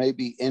it's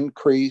maybe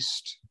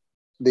increased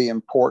the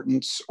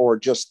importance or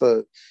just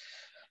the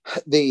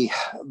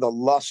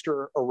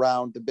luster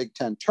around the Big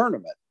Ten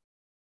tournament?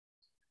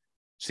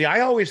 See,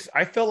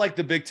 I felt like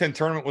the Big Ten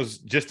tournament was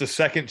just a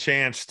second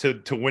chance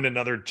to win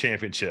another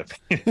championship,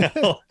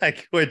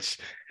 which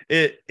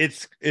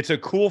it's a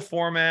cool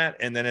format.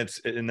 And then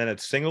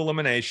it's single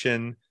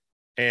elimination.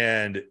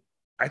 And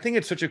I think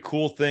it's such a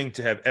cool thing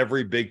to have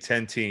every Big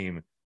Ten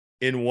team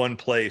in one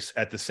place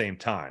at the same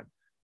time.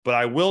 But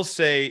I will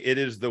say it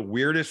is the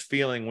weirdest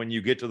feeling when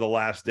you get to the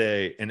last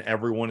day and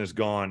everyone is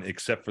gone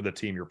except for the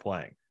team you're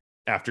playing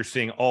after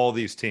seeing all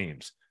these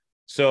teams.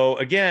 So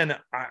again,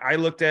 I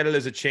looked at it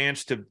as a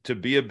chance to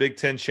be a Big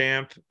Ten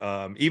champ,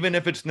 even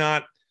if it's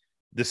not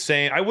the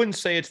same. I wouldn't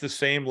say it's the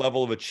same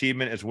level of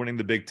achievement as winning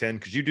the Big Ten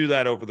because you do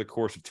that over the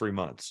course of 3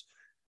 months.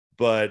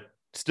 But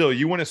still,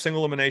 you win a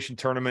single elimination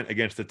tournament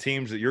against the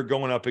teams that you're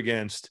going up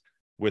against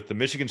with the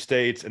Michigan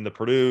States and the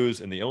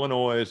Purdues and the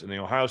Illinois and the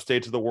Ohio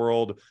States of the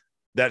world.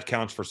 That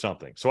counts for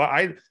something. So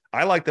I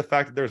like the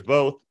fact that there's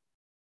both.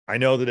 I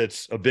know that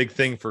it's a big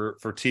thing for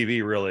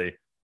TV, really,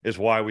 is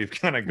why we've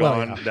kind of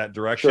gone that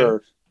direction.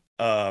 Sure.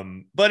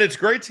 But it's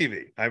great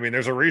TV. I mean,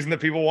 there's a reason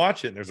that people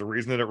watch it. And there's a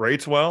reason that it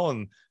rates well.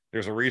 And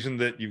there's a reason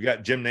that you've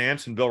got Jim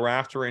Nantz and Bill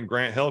Raftery and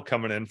Grant Hill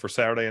coming in for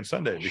Saturday and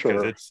Sunday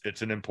because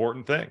it's an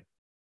important thing.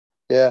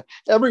 Yeah.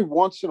 Every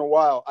once in a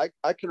while,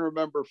 I can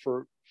remember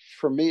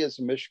for me as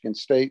a Michigan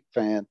State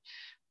fan,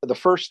 the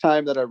first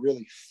time that I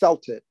really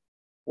felt it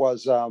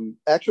was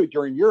actually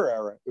during your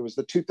era. It was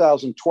the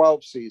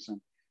 2012 season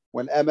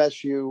when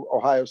MSU,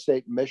 Ohio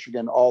State, and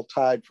Michigan all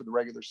tied for the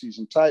regular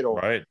season title.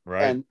 Right.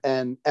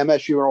 And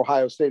MSU and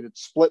Ohio State had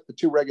split the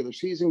 2 regular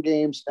season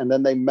games, and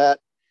then they met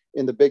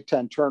in the Big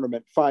Ten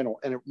tournament final.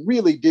 And it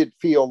really did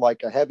feel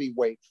like a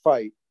heavyweight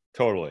fight.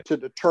 Totally. To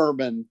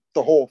determine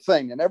the whole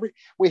thing. And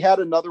we had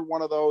another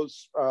one of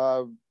those,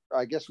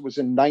 I guess it was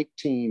in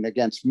 19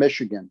 against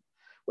Michigan,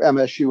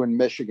 MSU and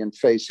Michigan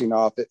facing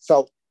off. It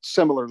felt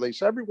similarly.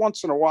 So every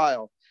once in a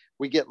while,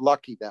 we get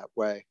lucky that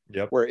way,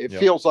 where it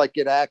feels like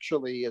it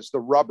actually is the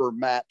rubber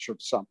match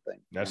of something.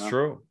 That's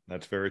true.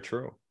 That's very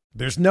true.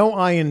 There's no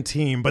I in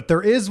team, but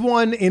there is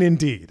one in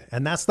Indeed,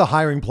 and that's the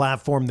hiring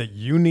platform that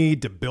you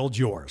need to build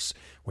yours.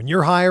 When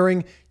you're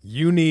hiring,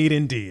 you need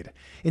Indeed.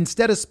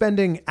 Instead of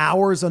spending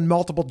hours on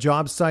multiple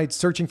job sites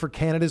searching for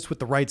candidates with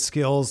the right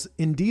skills,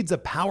 Indeed's a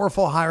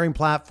powerful hiring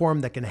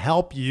platform that can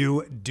help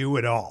you do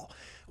it all.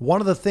 One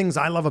of the things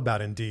I love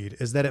about Indeed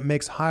is that it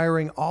makes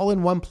hiring all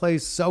in one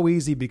place so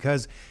easy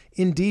because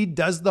Indeed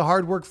does the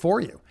hard work for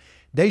you.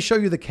 They show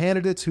you the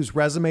candidates whose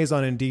resumes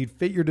on Indeed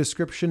fit your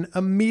description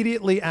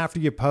immediately after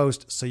you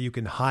post so you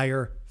can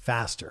hire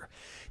faster.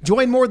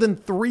 Join more than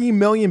 3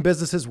 million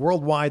businesses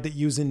worldwide that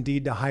use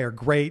Indeed to hire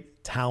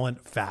great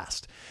talent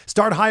fast.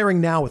 Start hiring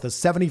now with a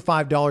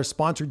 $75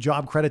 sponsored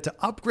job credit to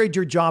upgrade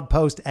your job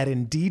post at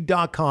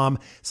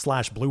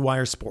Indeed.com/Blue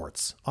Wire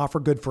Sports. Offer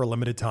good for a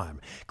limited time.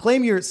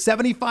 Claim your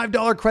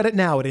 $75 credit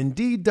now at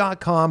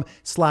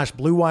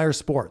Indeed.com/Blue Wire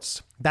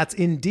Sports. That's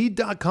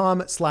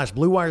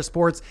Indeed.com/Blue Wire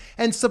Sports,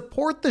 and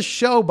support the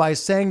show by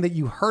saying that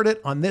you heard it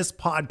on this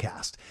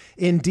podcast.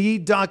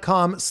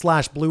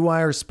 Indeed.com/Blue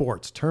Wire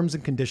Sports. Terms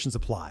and conditions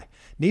apply.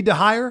 Need to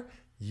hire?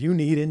 You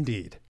need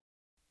Indeed.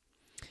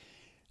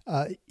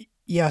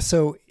 Yeah.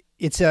 So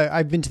it's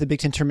I've been to the Big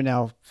Ten tournament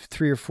now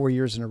 3 or 4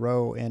 years in a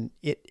row, and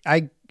it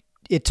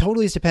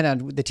totally is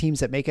dependent on the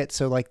teams that make it.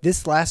 So like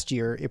this last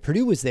year,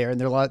 Purdue was there,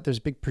 and there's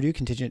a big Purdue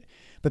contingent,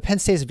 but Penn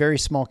State is a very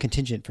small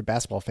contingent for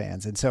basketball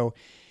fans, and so.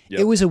 Yep.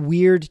 It was a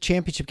weird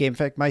championship game. In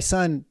fact, my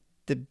son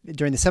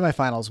during the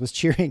semifinals was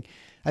cheering,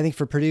 I think,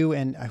 for Purdue,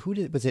 and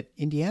was it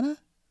Indiana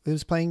who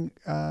was playing?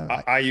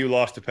 IU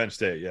lost to Penn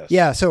State. Yes.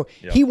 Yeah. So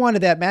he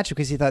wanted that matchup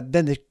because he thought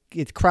then the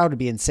crowd would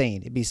be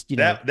insane. It'd be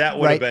that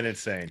would have been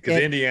insane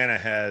because Indiana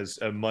has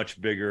a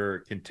much bigger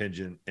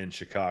contingent in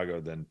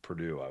Chicago than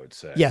Purdue, I would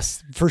say.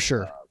 Yes, for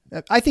sure.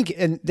 I think,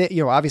 and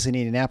obviously in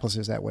Indianapolis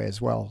is that way as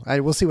well.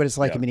 We'll see what it's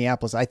like in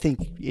Minneapolis. I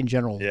think in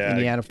general,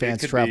 Indiana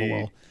fans travel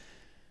well.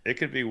 It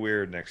could be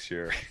weird next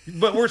year,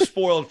 but we're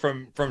spoiled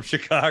from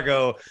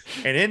Chicago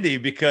and Indy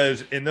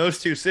because in those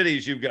two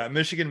cities, you've got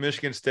Michigan,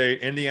 Michigan State,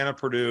 Indiana,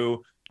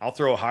 Purdue. I'll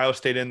throw Ohio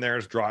State in there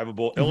as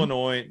drivable, mm-hmm.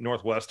 Illinois,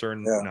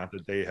 Northwestern, not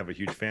that they have a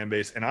huge fan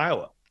base, and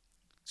Iowa.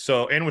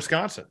 So, and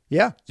Wisconsin.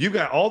 Yeah. You've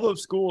got all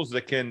those schools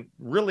that can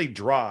really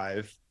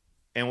drive.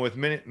 And with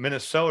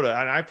Minnesota,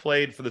 and I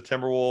played for the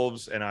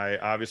Timberwolves, and I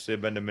obviously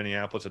have been to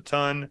Minneapolis a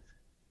ton,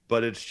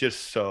 but it's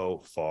just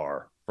so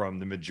far from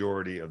the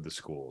majority of the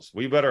schools.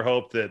 We better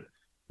hope that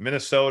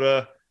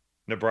Minnesota,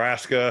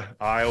 Nebraska,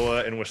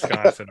 Iowa, and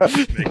Wisconsin are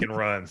just making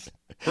runs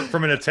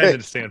from an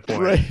attendance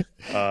standpoint. Right.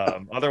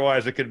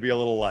 Otherwise, it could be a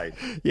little light.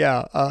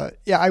 Yeah. I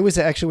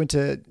actually went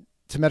to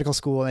medical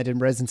school, and I did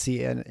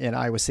residency in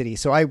Iowa City.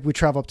 So I would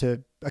travel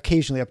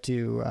occasionally up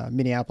to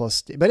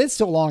Minneapolis, but it's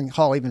still a long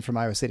haul even from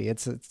Iowa City.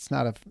 It's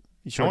not a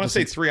short I want to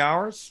say distance. 3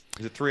 hours.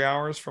 Is it 3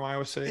 hours from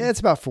Iowa City? It's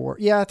about 4.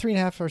 Yeah,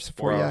 3.5 or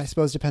 4. Yeah, I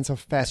suppose depends how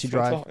fast you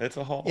drive. It's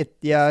a haul.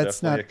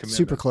 It's not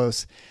super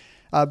close.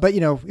 But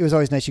it was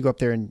always nice. You go up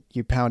there and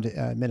you pound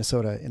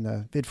Minnesota in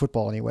the mid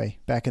football anyway,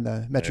 back in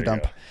the Metro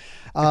Dump.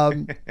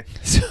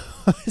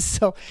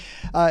 So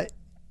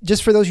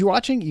just for those of you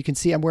watching, you can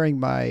see I'm wearing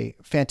my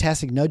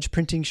fantastic Nudge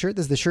printing shirt.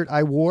 This is the shirt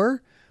I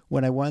wore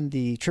when I won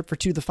the trip for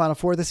 2 to the Final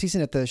Four this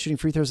season at the shooting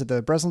free throws at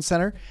the Breslin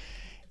Center.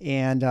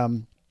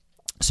 And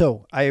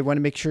so I want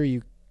to make sure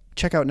you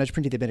check out Nudge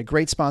Printing. They've been a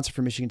great sponsor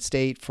for Michigan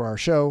State for our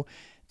show.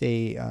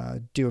 They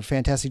do a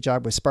fantastic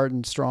job with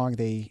Spartan Strong.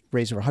 They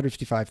raised over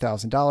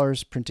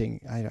 $155,000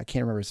 printing. I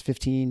can't remember, it was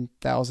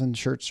 15,000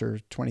 shirts or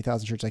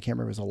 20,000 shirts. I can't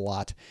remember. It was a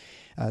lot.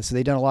 So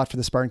they've done a lot for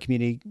the Spartan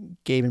community.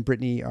 Gabe and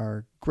Brittany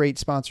are great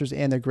sponsors,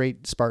 and they're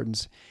great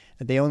Spartans.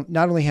 They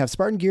not only have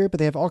Spartan gear, but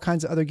they have all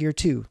kinds of other gear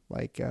too,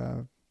 like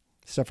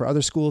stuff for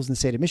other schools in the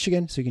state of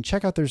Michigan. So you can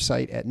check out their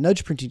site at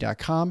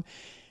nudgeprinting.com.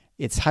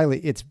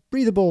 It's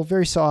breathable,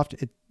 very soft.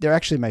 They're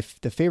actually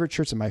the favorite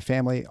shirts of my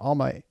family. All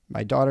my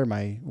daughter,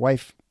 my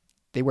wife,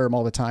 they wear them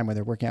all the time when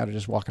they're working out or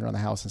just walking around the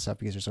house and stuff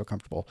because they're so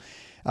comfortable.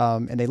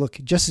 And they look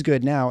just as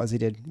good now as they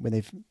did when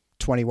they've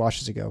 20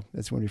 washes ago.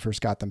 That's when we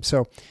first got them.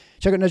 So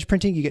check out Nudge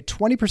Printing. You get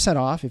 20%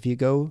 off if you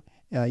go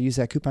use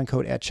that coupon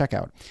code at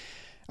checkout.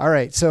 All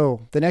right.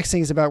 So the next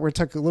thing is we're going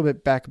to talk a little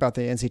bit back about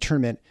the NCAA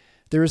tournament.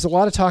 There is a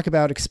lot of talk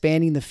about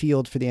expanding the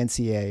field for the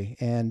NCAA,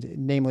 and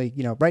namely,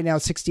 right now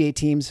it's 68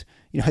 teams.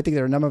 I think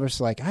there are a number of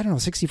us like, I don't know,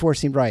 64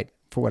 seemed right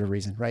for whatever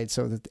reason, right?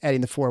 So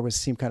adding the 4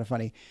 seemed kind of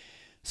funny.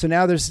 So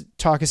now there's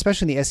talk,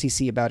 especially in the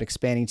SEC, about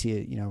expanding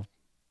to,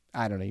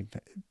 I don't know,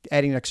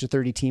 adding an extra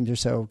 30 teams or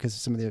so because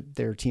some of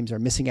their teams are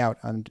missing out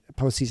on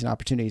postseason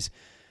opportunities.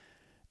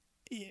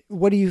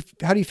 How do you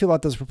feel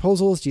about those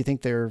proposals? Do you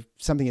think they're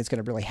something that's going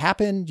to really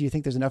happen? Do you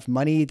think there's enough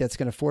money that's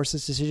going to force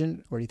this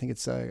decision, or do you think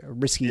it's a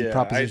risky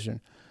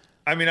proposition?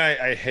 I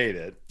hate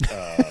it.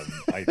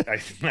 I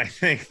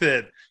think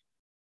that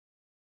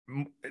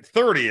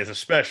 30 is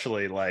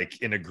especially like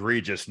an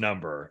egregious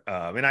number.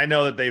 And I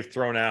know that they've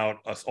thrown out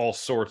all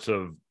sorts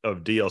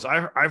of deals.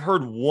 I've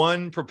heard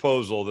one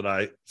proposal that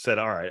I said,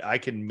 all right, I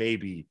can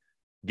maybe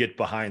get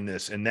behind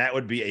this. And that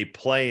would be a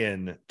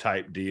play-in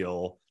type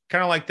deal,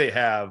 kind of like they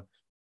have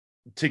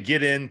to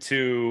get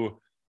into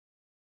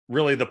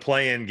really the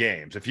play-in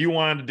games. If you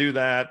wanted to do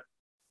that,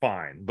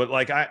 fine. But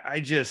like, I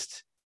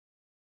just,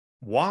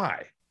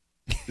 why?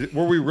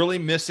 Were we really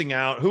missing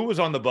out? Who was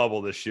on the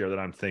bubble this year that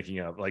I'm thinking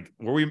of? Like,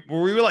 were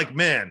we like,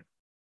 man,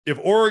 if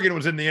Oregon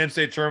was in the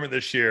NCAA tournament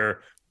this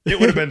year, it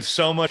would have been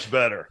so much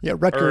better. Yeah,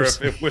 Rutgers.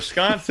 Or if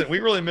Wisconsin, we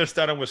really missed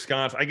out on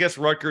Wisconsin. I guess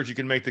Rutgers, you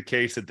can make the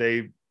case that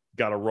they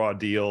got a raw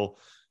deal.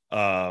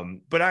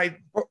 But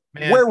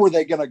where were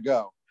they going to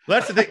go?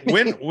 That's the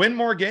thing. Win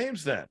more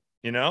games then.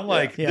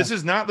 This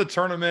is not the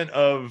tournament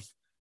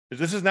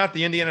this is not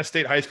the Indiana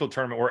State high school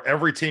tournament where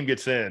every team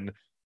gets in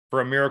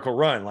for a miracle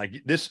run.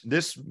 Like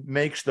this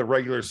makes the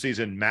regular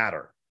season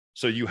matter.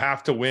 So you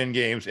have to win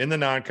games in the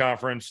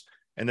non-conference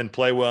and then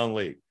play well in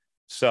league.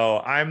 So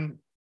I'm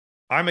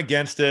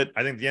against it.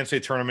 I think the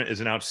NCAA tournament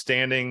is an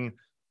outstanding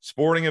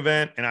sporting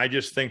event, and I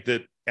just think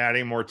that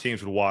adding more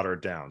teams would water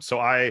it down. So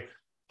I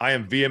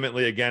am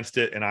vehemently against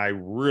it, and I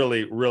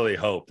really, really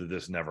hope that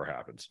this never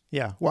happens.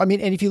 Yeah. Well, I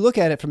mean, and if you look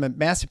at it from a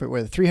massive,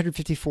 where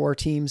 354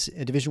 teams,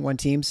 Division I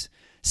teams,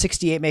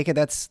 68 make it,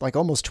 that's like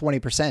almost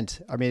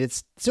 20%. I mean,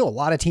 it's still a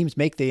lot of teams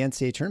make the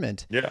NCAA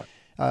tournament. Yeah.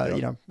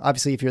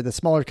 Obviously, if you're the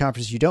smaller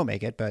conference, you don't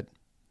make it, but.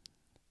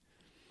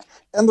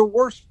 And the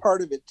worst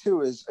part of it,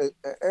 too, is,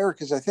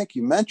 Eric, as I think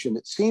you mentioned,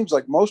 it seems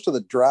like most of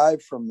the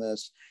drive from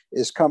this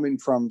is coming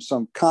from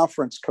some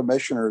conference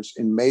commissioners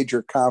in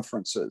major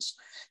conferences.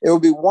 It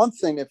would be one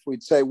thing if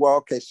we'd say, well,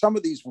 okay, some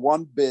of these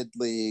one bid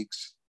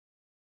leagues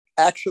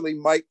actually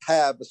might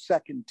have a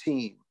second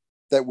team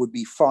that would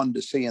be fun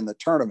to see in the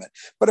tournament.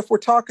 But if we're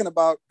talking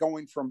about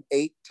going from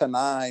 8 to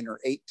 9 or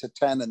 8 to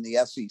 10 in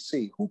the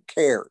SEC, who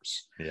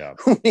cares? Yeah.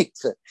 Who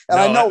needs it?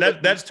 And no, I know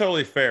that's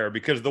totally fair,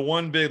 because the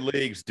one bid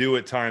leagues do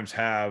at times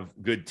have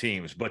good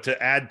teams, but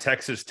to add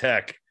Texas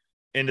Tech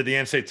into the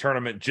NCAA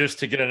tournament just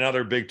to get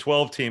another Big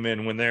 12 team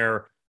in when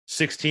they're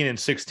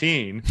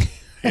 16-16,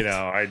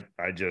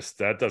 I just,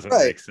 that doesn't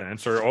make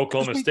sense. Or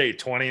Oklahoma State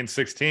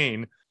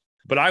 20-16,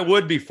 but I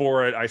would be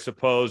for it, I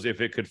suppose,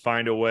 if it could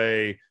find a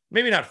way.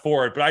 Maybe not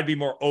for it, but I'd be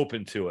more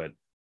open to it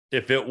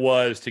if it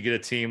was to get a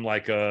team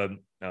like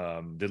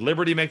did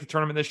Liberty make the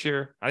tournament this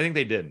year? I think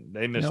they didn't.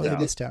 They missed out. They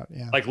missed out,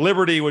 yeah. Like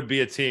Liberty would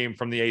be a team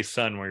from the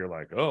A-Sun where you're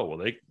like, oh, well,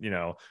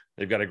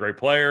 they've got a great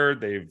player.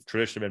 They've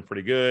traditionally been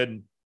pretty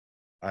good,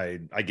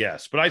 I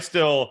guess. But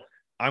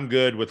I'm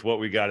good with what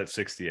we got at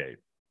 68.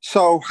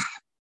 So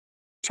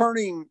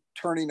turning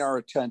our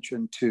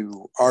attention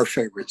to our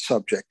favorite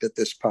subject at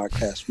this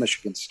podcast,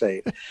 Michigan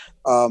State,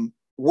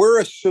 we're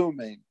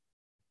assuming,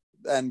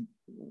 and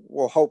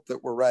we'll hope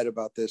that we're right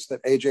about this, that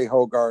A.J.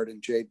 Hoggard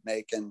and Jaden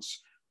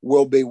Akins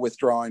will be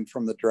withdrawing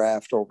from the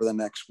draft over the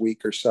next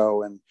week or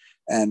so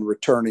and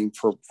returning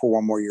for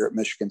one more year at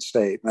Michigan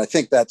State. And I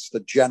think that's the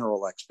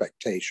general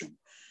expectation.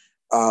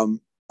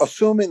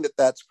 Assuming that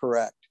that's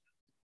correct,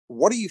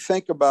 what do you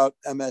think about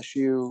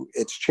MSU,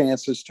 its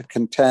chances to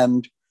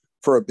contend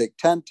for a Big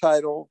Ten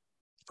title,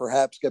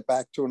 perhaps get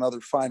back to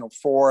another Final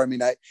Four? I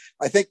mean, I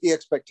think the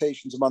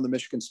expectations among the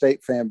Michigan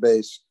State fan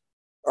base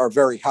are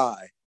very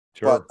high.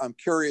 Sure. But I'm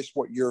curious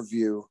what your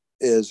view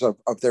is of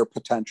their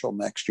potential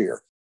next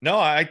year. No,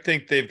 I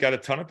think they've got a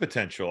ton of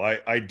potential.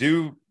 I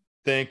do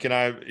think,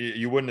 and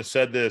you wouldn't have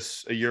said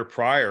this a year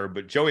prior,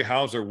 but Joey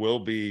Hauser will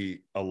be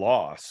a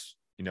loss.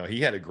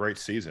 He had a great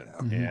season,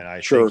 and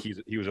I think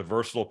he was a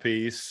versatile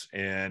piece,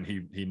 and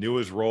he knew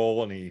his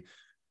role, and he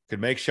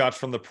could make shots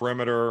from the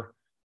perimeter.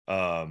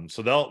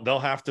 So they'll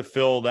have to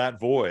fill that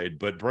void,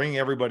 but bring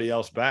everybody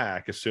else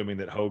back, assuming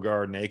that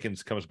Hoggard and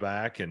Akins comes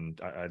back. And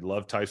I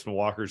love Tyson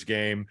Walker's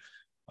game.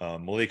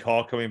 Malik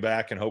Hall coming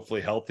back and hopefully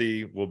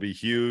healthy will be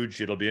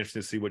huge. It'll be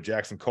interesting to see what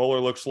Jackson Kohler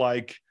looks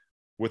like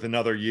with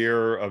another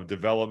year of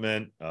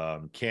development.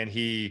 Can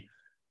he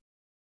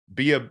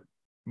be a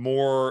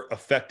more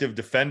effective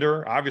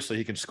defender? Obviously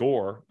he can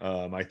score.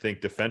 I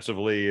think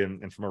defensively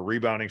and from a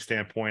rebounding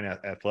standpoint,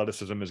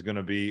 athleticism is going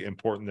to be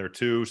important there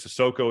too.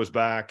 Sissoko is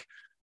back.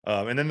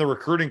 And then the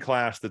recruiting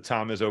class that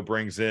Tom Izzo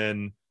brings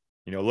in,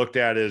 looked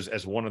at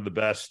as one of the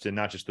best in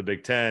not just the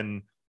Big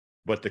Ten,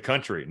 but the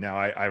country. Now,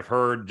 I've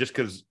heard, just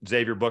because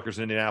Xavier Booker's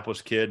an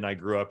Indianapolis kid and I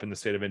grew up in the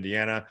state of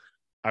Indiana,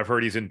 I've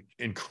heard he's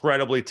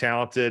incredibly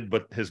talented,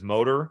 but his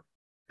motor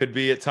could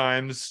be at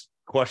times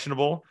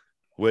questionable,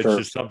 which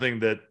is something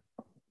that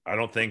I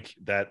don't think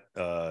that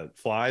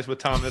flies with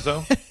Tom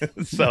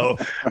Izzo. So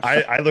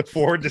I look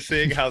forward to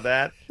seeing how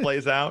that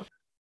plays out.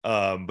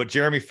 But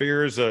Jeremy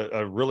Fears,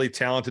 a really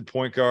talented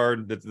point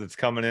guard that's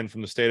coming in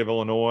from the state of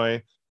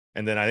Illinois.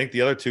 And then I think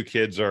the other two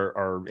kids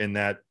are in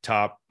that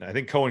top. I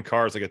think Cohen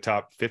Carr is like a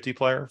top 50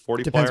 player,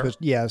 40 Depends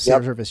player.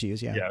 Service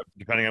use. Yeah.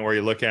 Depending on where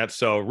you look at.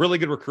 So really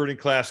good recruiting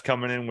class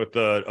coming in with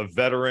a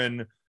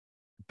veteran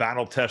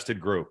battle tested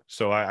group.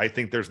 So I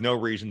think there's no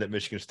reason that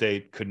Michigan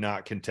State could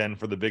not contend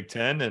for the Big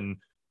Ten. And,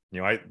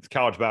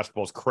 college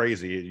basketball is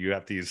crazy. You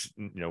have these,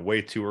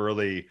 way too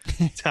early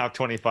top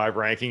 25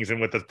 rankings,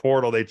 and with the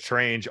portal, they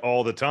change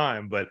all the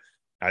time. But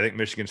I think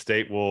Michigan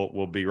State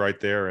will be right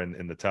there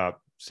in the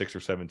top 6 or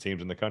 7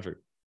 teams in the country.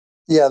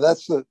 Yeah,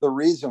 that's the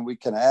reason we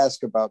can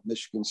ask about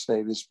Michigan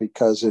State, is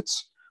because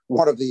it's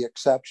one of the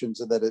exceptions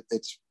that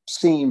it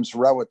seems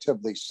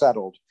relatively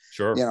settled.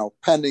 Sure.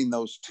 Pending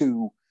those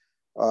two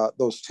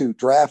those two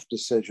draft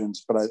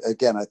decisions. But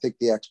I think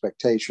the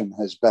expectation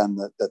has been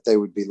that they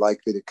would be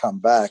likely to come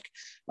back.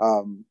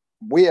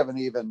 We haven't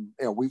even,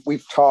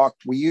 we've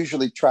talked. We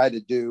usually try to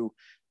do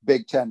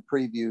Big Ten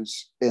previews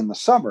in the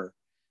summer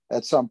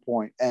at some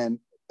point, and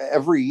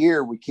every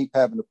year we keep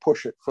having to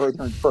push it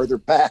further and further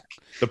back.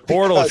 The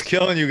portal is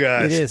killing you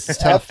guys. It is. It's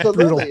tough.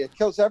 Absolutely. Brutal. It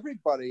kills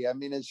everybody. I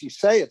mean, as you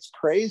say, it's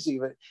crazy,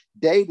 but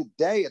day to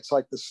day, it's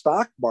like the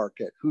stock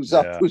market. Who's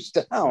up, who's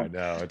down. I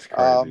know. It's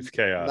crazy. It's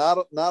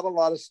chaos. Not a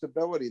lot of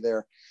stability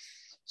there.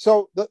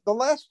 So the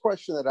last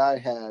question that I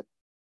had,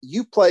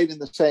 you played in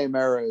the same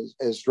era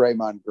as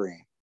Draymond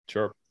Green.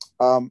 Sure.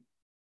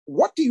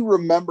 What do you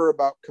remember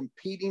about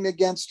competing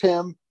against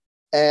him?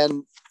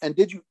 And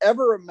did you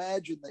ever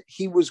imagine that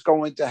he was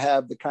going to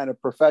have the kind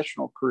of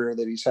professional career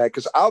that he's had?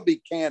 Because I'll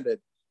be candid,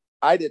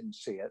 I didn't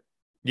see it.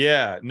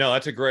 Yeah, no,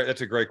 that's a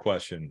great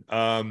question.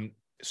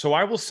 So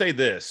I will say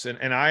this,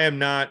 and I am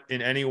not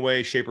in any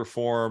way, shape, or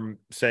form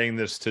saying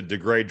this to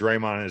degrade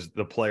Draymond as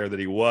the player that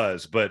he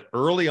was, but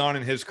early on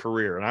in his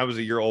career, and I was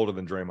a year older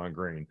than Draymond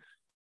Green,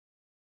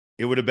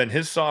 it would have been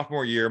his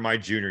sophomore year, my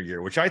junior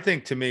year, which I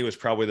think to me was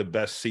probably the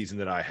best season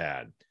that I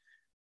had.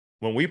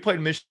 When we played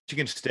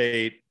Michigan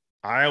State,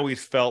 I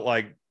always felt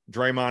like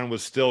Draymond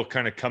was still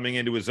kind of coming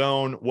into his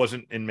own,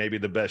 wasn't in maybe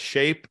the best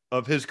shape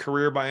of his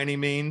career by any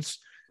means.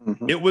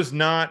 Mm-hmm. It was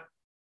not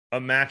a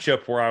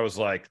matchup where I was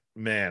like,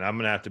 man, I'm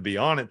going to have to be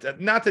on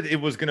it. Not that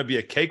it was going to be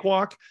a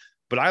cakewalk,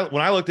 but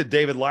when I looked at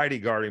David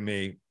Lighty guarding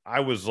me, I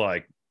was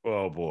like,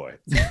 oh boy,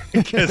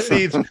 because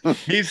he's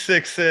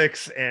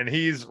 6'6" and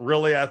he's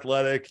really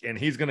athletic and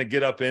he's going to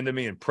get up into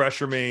me and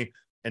pressure me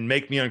and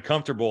make me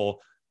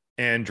uncomfortable.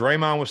 And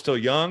Draymond was still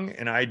young,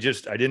 and I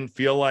didn't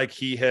feel like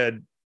he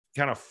had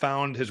kind of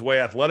found his way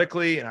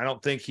athletically, and I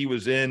don't think he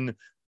was in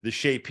the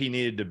shape he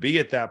needed to be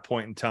at that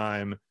point in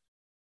time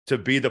to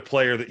be the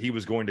player that he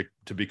was going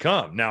to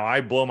become. Now,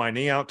 I blow my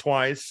knee out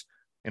twice,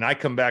 and I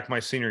come back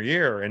my senior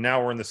year, and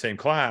now we're in the same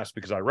class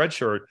because I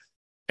redshirt,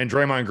 and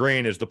Draymond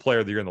Green is the player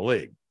of the year in the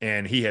league.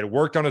 And he had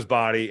worked on his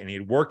body, and he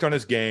had worked on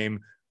his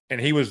game,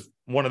 and he was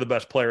one of the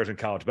best players in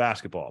college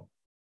basketball.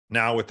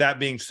 Now, with that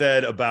being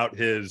said about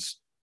his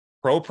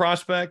pro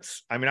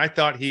prospects, I mean, I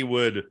thought he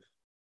would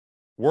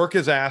work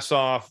his ass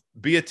off,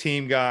 be a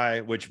team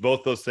guy, which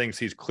both those things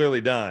he's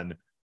clearly done.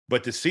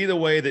 But to see the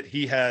way that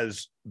he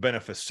has been a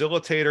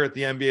facilitator at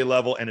the NBA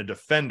level and a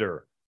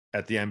defender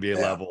at the NBA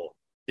level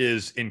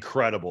is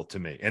incredible to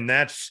me. And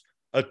that's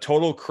a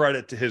total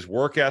credit to his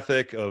work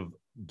ethic of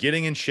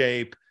getting in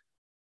shape,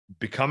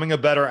 becoming a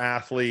better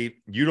athlete,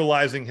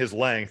 utilizing his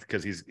length,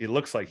 because it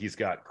looks like he's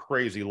got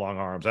crazy long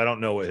arms. I don't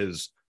know what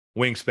his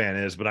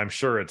wingspan is, but I'm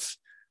sure it's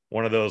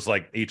one of those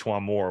like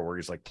Etuan Moore where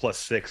he's like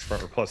 +6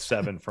 or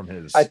 +7 from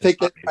his. I think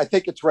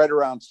it's right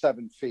around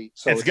 7 feet.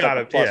 So it's got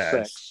to be. Yeah,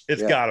 +6.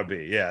 It's got to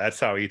be. Yeah, that's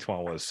how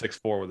Etuan was,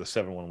 6'4" with a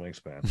 7'1"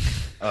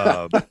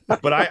 wingspan.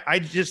 But I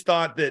just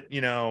thought that,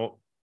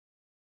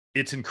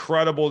 it's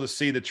incredible to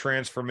see the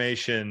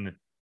transformation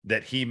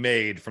that he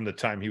made from the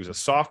time he was a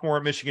sophomore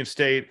at Michigan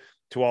State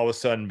to all of a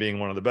sudden being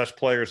one of the best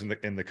players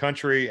in the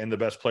country and the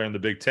best player in the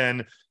Big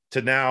Ten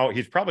to now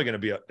he's probably going to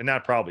be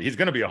he's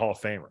going to be a Hall of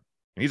Famer.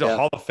 He's a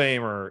Hall of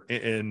Famer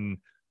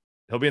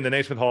he'll be in the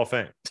Naismith Hall of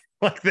Fame.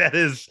 Like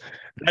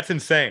that's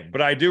insane.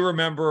 But I do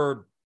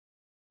remember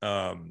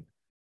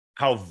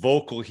how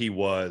vocal he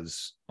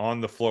was on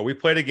the floor. We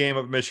played a game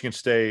at Michigan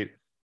State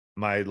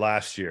my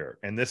last year,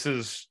 and this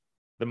is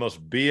the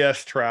most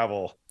BS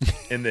travel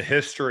in the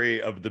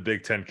history of the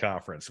Big Ten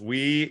Conference.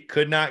 We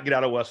could not get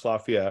out of West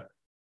Lafayette.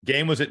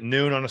 Game was at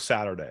noon on a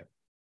Saturday.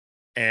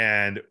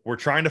 And we're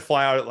trying to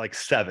fly out at like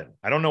 7.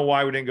 I don't know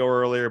why we didn't go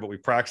earlier, but we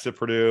practiced at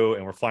Purdue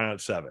and we're flying out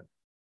at 7.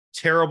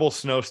 Terrible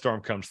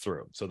snowstorm comes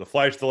through. So the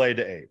flight's delayed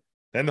to 8.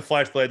 Then the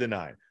flight's delayed to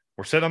 9.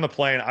 We're sitting on the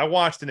plane. I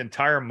watched an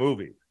entire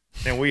movie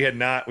and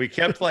we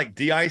kept like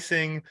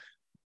de-icing,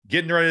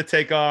 getting ready to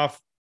take off.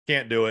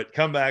 Can't do it.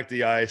 Come back,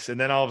 de-ice. And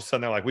then all of a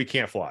sudden they're like, we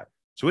can't fly.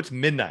 So it's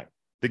midnight.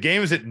 The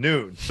game is at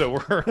noon. So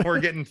we're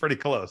getting pretty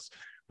close.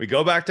 We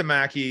go back to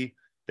Mackey.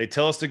 They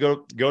tell us to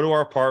go to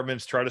our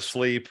apartments, try to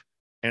sleep.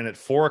 And at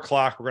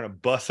 4:00, we're going to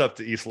bus up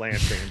to East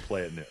Lansing and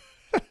play at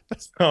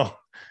noon.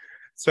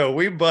 So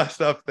we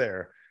bust up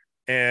there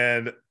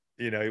and,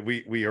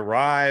 we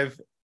arrive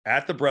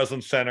at the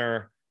Breslin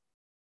Center.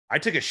 I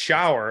took a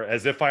shower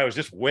as if I was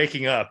just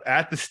waking up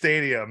at the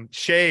stadium,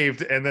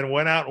 shaved, and then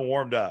went out and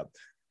warmed up.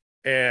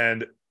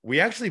 And we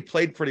actually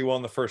played pretty well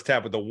in the first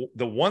half. But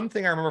the one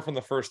thing I remember from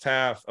the first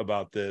half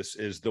about this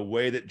is the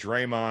way that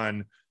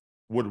Draymond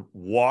would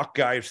walk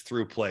guys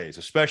through plays,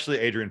 especially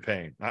Adrian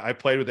Payne. I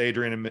played with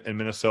Adrian in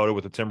Minnesota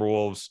with the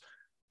Timberwolves.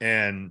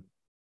 And,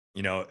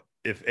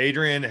 if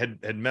Adrian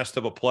had messed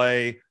up a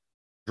play,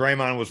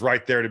 Draymond was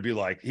right there to be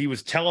like, he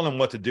was telling him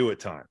what to do at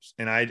times.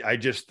 And I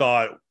just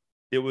thought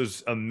it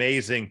was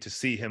amazing to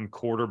see him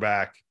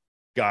quarterback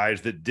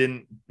guys that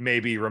didn't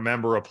maybe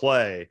remember a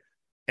play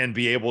and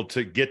be able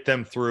to get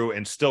them through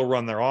and still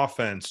run their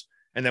offense.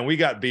 And then we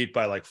got beat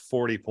by like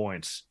 40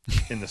 points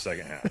in the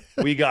second half.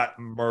 We got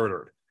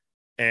murdered.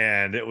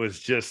 And it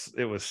was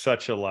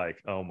such a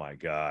like, oh my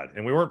God.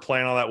 And we weren't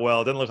playing all that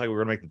well. It didn't look like we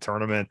were going to make the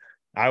tournament.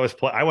 I went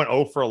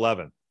 0 for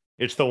 11.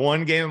 It's the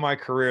one game in my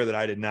career that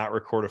I did not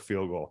record a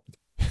field goal.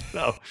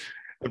 So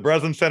the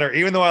Breslin Center,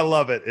 even though I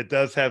love it, it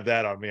does have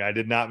that on me. I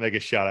did not make a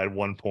shot. I had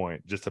 1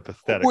 point. Just a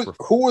pathetic.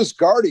 Who was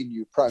guarding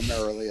you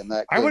primarily in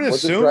that game? I would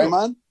assume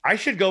Draymond? I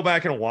should go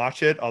back and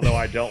watch it, although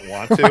I don't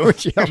want to.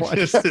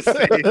 Just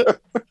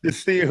to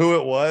see who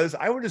it was.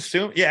 I would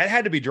assume, it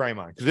had to be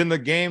Draymond, because in the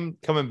game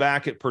coming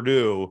back at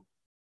Purdue,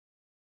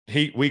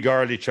 we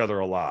guarded each other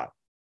a lot.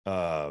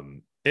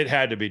 It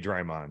had to be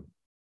Draymond.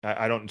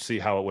 I don't see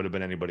how it would have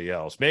been anybody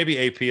else. Maybe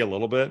AP a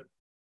little bit,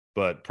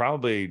 but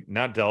probably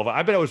not Delva.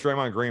 I bet it was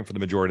Draymond Green for the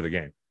majority of the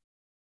game.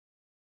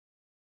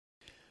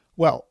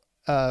 Well,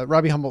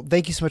 Robbie Hummel,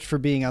 thank you so much for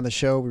being on the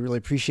show. We really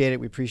appreciate it.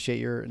 We appreciate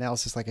your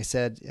analysis. Like I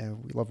said,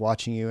 we love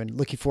watching you and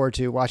looking forward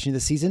to watching you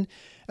this season.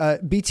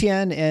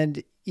 BTN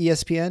and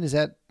ESPN, is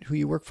that who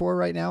you work for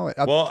right now?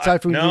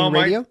 Aside from doing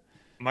radio?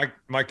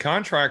 My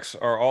contracts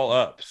are all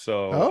up,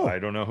 so I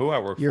don't know who I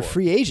work for. You're a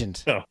free agent.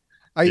 So,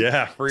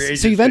 free agent.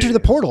 So you've entered the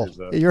portal.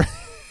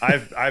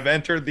 I've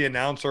entered the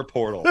announcer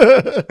portal.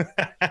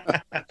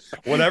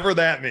 Whatever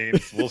that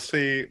means. We'll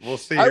see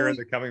here in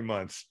the coming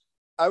months.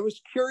 I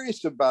was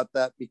curious about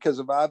that because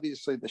of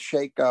obviously the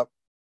shakeup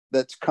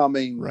that's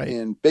coming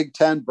in Big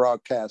Ten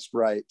broadcast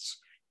rights.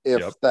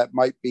 If that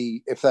might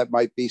be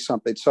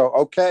something.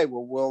 So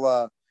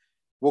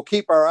we'll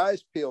keep our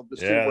eyes peeled to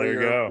see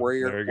where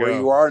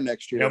you are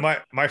next year.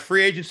 My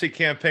free agency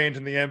campaigns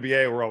in the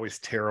NBA were always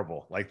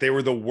terrible. Like, they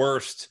were the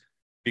worst,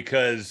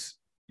 because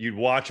you'd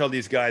watch all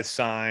these guys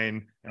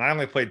sign, and I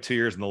only played 2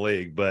 years in the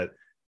league,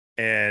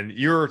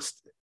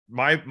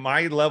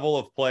 my level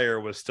of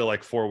player was still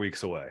like 4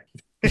 weeks away.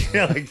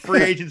 Like,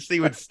 free agency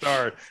would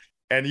start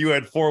and you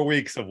had 4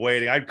 weeks of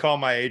waiting. I'd call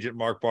my agent,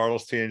 Mark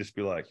Bartlestein, and just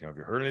be like, have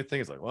you heard anything?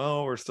 He's like,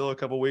 well, we're still a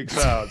couple weeks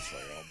out. It's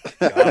like,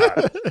 oh my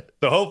God.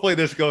 So hopefully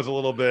this goes a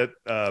little bit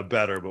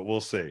better, but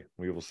we'll see.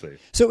 We will see.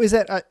 So is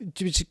that,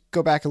 to just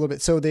go back a little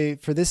bit, so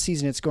for this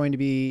season, it's going to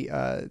be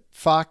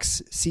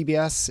Fox,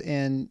 CBS,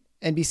 and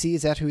NBC.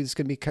 Is that who's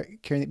going to be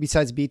carrying it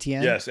besides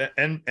BTN? Yes.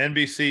 And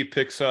NBC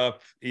picks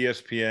up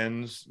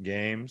ESPN's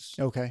games.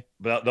 Okay.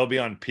 But they'll be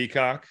on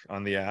Peacock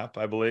on the app,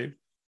 I believe.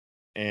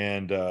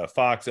 And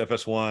Fox,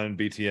 FS1,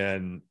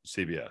 BTN,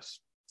 CBS.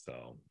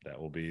 So that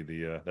will be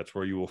that's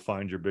where you will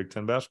find your Big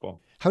Ten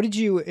basketball. How did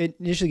you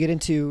initially get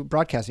into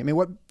broadcasting? I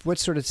mean, what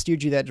sort of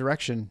steered you that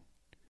direction?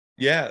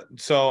 Yeah.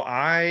 So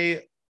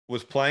I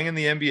was playing in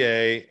the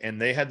NBA, and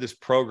they had this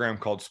program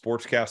called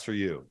Sportscaster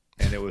U,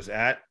 and it was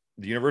at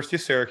the University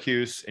of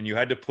Syracuse, and you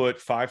had to put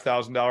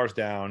 $5,000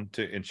 down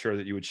to ensure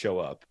that you would show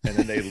up. And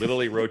then they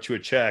literally wrote you a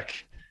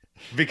check,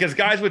 because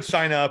guys would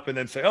sign up and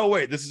then say, oh,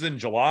 wait, this is in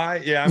July.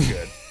 Yeah, I'm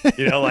good.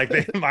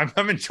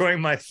 I'm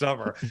enjoying my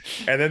summer.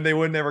 And then they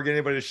would never get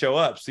anybody to show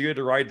up. So you had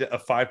to write a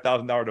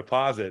 $5,000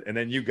 deposit, and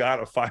then you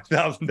got a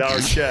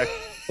 $5,000 check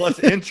plus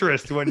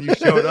interest when you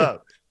showed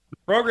up. The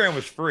program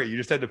was free. You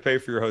just had to pay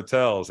for your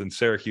hotels in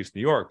Syracuse,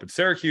 New York. But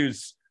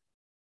Syracuse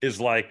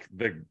is like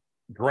the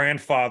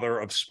grandfather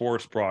of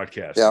sports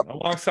broadcasting. Yep.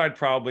 Alongside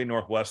probably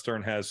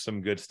Northwestern has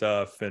some good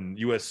stuff, and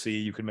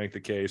USC, you could make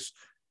the case.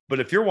 But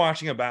if you're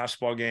watching a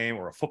basketball game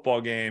or a football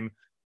game,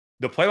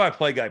 the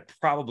play-by-play guy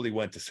probably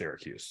went to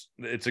Syracuse.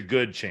 It's a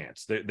good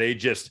chance. They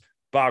just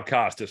Bob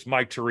Costas,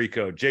 Mike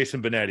Tirico,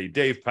 Jason Benetti,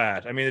 Dave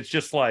Pat. I mean, it's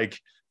just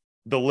like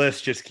the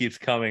list just keeps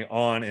coming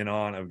on and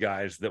on of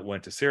guys that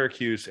went to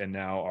Syracuse and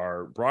now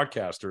are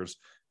broadcasters.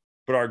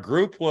 But our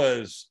group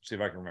was, see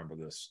if I can remember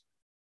this,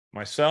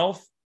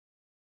 myself,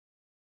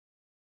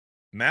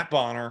 Matt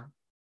Bonner,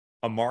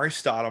 Amari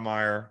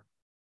Stoudemire,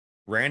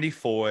 Randy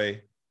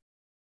Foy,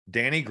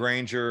 Danny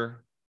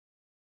Granger,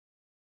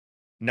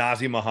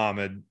 Nazi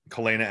Muhammad,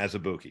 Kalena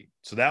Azubuike.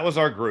 So that was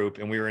our group,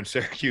 and we were in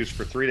Syracuse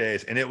for 3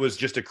 days, and it was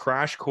just a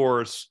crash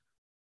course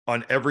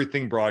on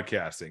everything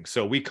broadcasting.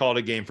 So we called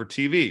a game for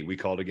TV. We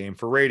called a game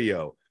for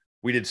radio.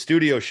 We did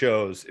studio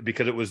shows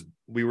because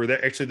we were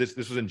there. Actually, this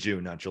was in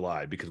June, not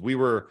July, because we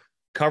were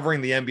covering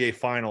the NBA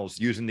finals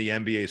using the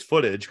NBA's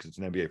footage, because it's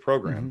an NBA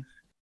program. Mm-hmm.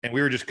 And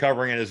we were just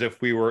covering it as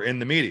if we were in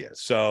the media.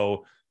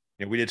 So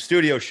we did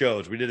studio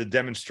shows. We did a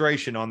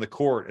demonstration on the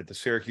court at the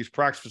Syracuse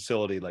practice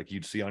facility, like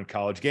you'd see on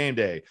College Game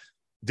Day.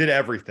 Did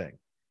everything.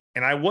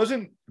 And I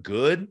wasn't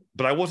good,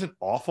 but I wasn't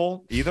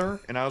awful either.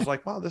 And I was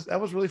like, wow,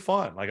 that was really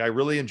fun. Like, I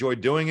really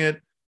enjoyed doing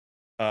it.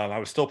 I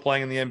was still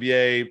playing in the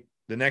NBA.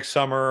 The next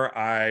summer,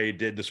 I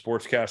did the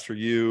Sportscaster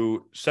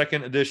U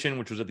second edition,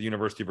 which was at the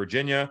University of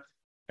Virginia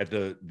at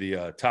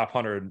the Top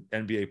 100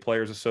 NBA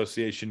Players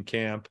Association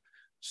camp.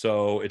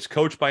 So it's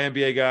coached by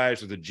NBA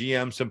guys. There's a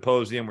GM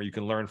symposium where you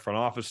can learn front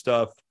office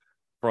stuff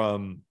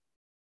from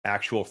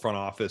actual front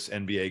office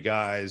NBA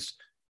guys.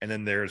 And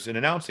then there's an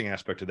announcing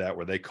aspect to that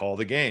where they call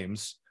the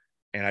games.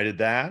 And I did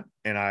that,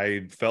 and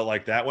I felt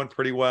like that went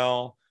pretty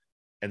well.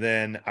 And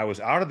then I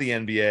was out of the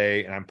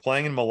NBA, and I'm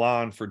playing in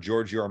Milan for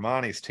Giorgio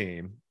Armani's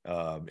team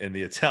in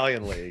the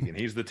Italian league, and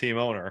he's the team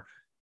owner.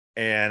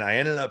 And I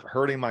ended up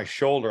hurting my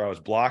shoulder. I was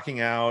blocking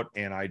out,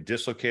 and I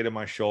dislocated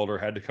my shoulder,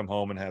 had to come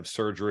home and have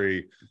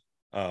surgery.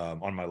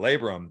 on my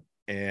labrum,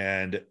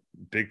 and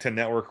Big Ten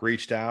Network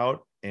reached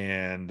out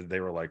and they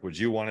were like, would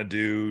you want to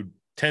do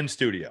 10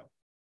 studio?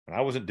 And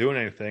I wasn't doing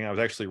anything. I was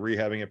actually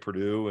rehabbing at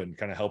Purdue and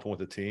kind of helping with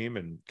the team.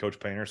 And Coach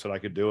Painter said I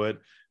could do it.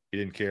 He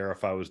didn't care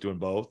if I was doing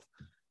both.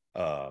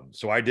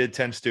 So I did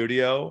 10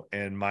 studio,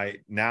 and my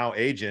now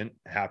agent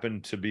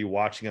happened to be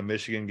watching a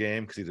Michigan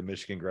game because he's a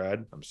Michigan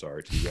grad. I'm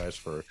sorry to you guys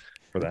for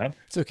that.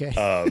 It's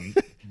okay.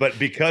 But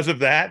because of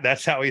that,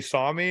 that's how he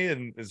saw me.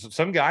 And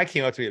some guy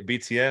came up to me at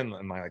BTN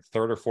on my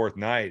third or fourth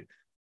night.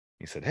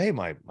 He said, hey,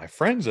 my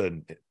friend's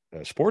a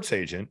sports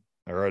agent,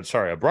 or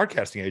a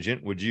broadcasting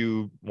agent. Would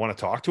you want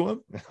to talk to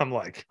him? And I'm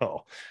like,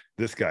 oh,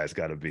 this guy's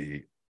got to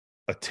be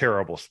a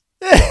terrible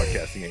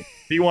broadcasting agent.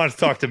 He wants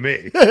to talk to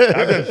me.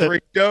 I've done 3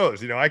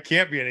 shows. I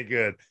can't be any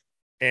good.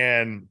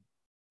 And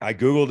I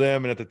Googled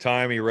him, and at the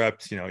time he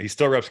repped, he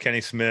still reps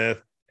Kenny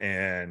Smith,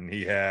 and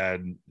he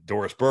had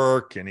Doris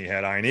Burke, and he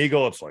had Ian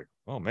Eagle. It's like,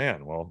 oh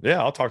man, well, yeah,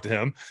 I'll talk to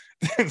him.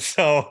 And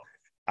so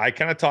I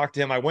kind of talked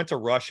to him. I went to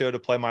Russia to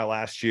play my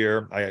last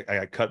year. I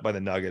got cut by the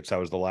Nuggets. I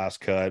was the last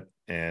cut,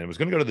 and was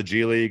going to go to the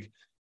G League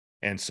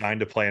and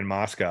signed to play in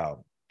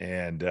Moscow.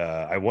 And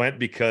I went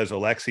because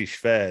Alexei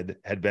Shved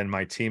had been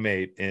my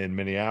teammate in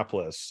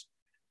Minneapolis,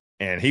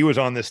 and he was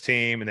on this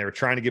team, and they were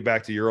trying to get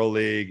back to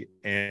EuroLeague,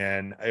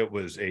 and it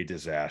was a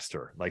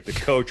disaster. Like, the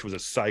coach was a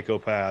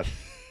psychopath.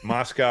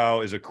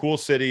 Moscow is a cool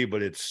city,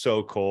 but it's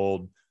so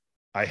cold.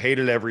 I hate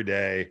it every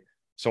day.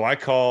 So I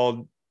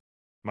called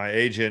my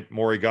agent,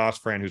 Maury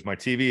Gossfran, who's my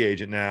TV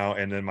agent now,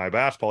 and then my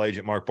basketball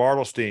agent, Mark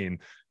Bartelstein.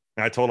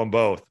 And I told them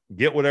both,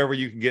 get whatever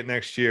you can get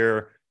next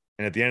year.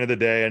 And at the end of the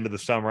day, end of the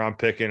summer, I'm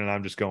picking, and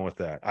I'm just going with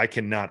that. I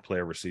cannot play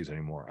overseas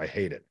anymore. I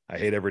hate it. I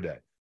hate every day.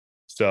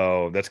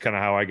 So that's kind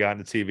of how I got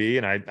into TV.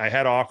 And I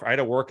had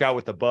a workout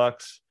with the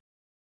Bucks,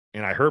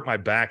 and I hurt my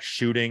back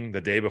shooting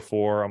the day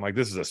before. I'm like,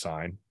 this is a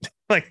sign.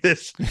 Like,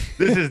 this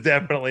is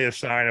definitely a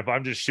sign if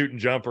I'm just shooting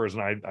jumpers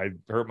and I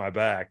hurt my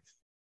back.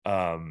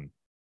 I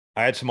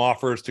had some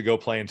offers to go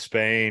play in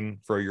Spain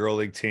for a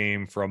EuroLeague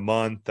team for a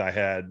month. I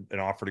had an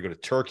offer to go to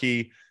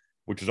Turkey,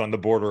 which was on the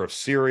border of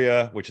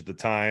Syria, which at the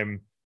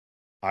time,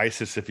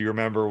 ISIS, if you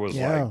remember, was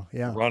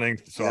running.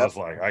 So I was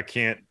like, I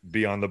can't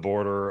be on the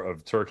border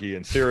of Turkey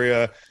and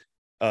Syria.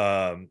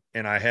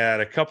 And I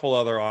had a couple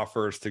other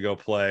offers to go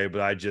play,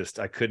 but I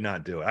could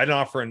not do it. I had an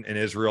offer in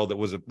Israel that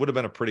would have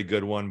been a pretty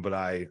good one, but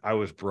I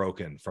was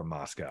broken from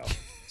Moscow.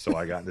 So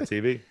I got into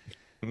TV.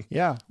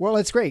 Yeah. Well,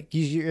 it's great.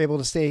 You're able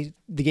to stay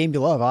the game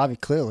you love, obviously,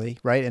 clearly,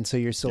 right? And so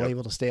you're still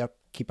able to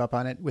keep up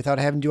on it without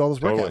having to do all those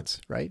workouts,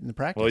 right? In the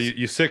practice. Well,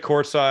 you sit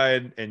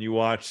courtside and you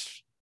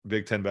watch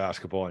Big Ten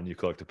basketball and you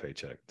collect a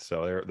paycheck.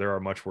 So there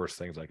are much worse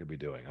things I could be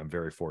doing. I'm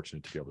very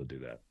fortunate to be able to do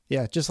that.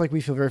 Yeah. Just like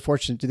we feel very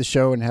fortunate to do the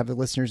show and have the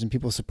listeners and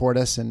people support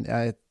us.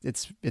 And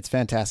it's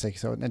fantastic.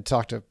 So, and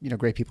talk to,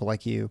 great people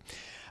like you.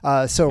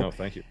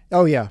 Thank you.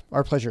 Oh yeah.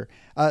 Our pleasure.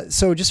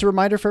 So just a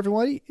reminder for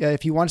everybody,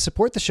 if you want to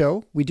support the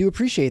show, we do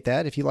appreciate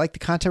that. If you like the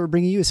content we're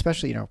bringing you,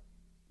 especially,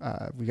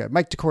 we got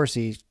Mike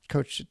DeCourcy,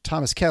 Coach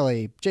Thomas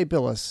Kelly, Jay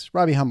Billis,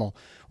 Robbie Hummel.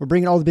 We're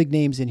bringing all the big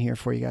names in here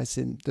for you guys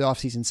in the off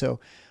season.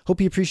 So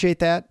hope you appreciate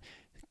that.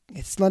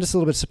 Lend us a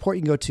little bit of support.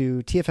 You can go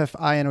to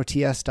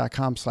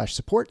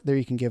tffinots.com/support. There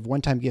you can give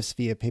one-time gifts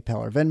via PayPal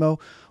or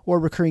Venmo, or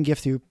recurring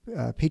gift through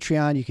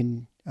Patreon. You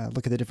can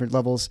look at the different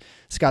levels: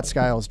 Scott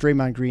Skiles,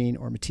 Draymond Green,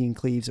 or Mateen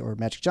Cleaves, or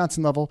Magic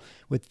Johnson level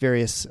with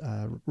various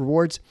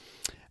rewards.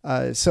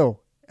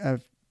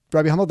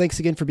 Robbie Hummel, thanks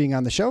again for being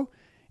on the show.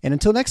 And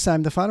until next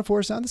time, the Final Four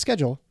is on the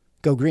schedule.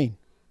 Go Green.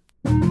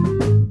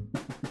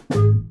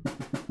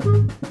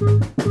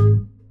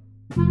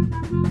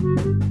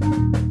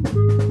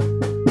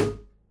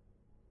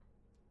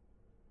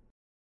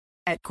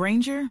 At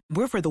Grainger,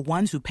 we're for the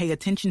ones who pay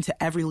attention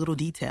to every little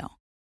detail.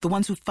 The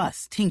ones who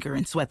fuss, tinker,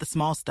 and sweat the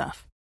small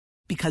stuff.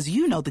 Because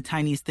the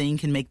tiniest thing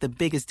can make the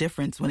biggest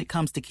difference when it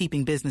comes to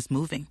keeping business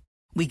moving.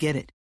 We get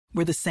it.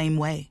 We're the same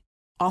way.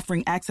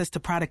 Offering access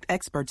to product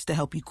experts to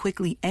help you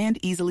quickly and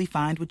easily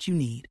find what you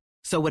need.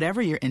 So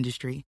whatever your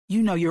industry,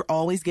 you're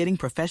always getting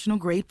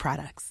professional-grade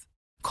products.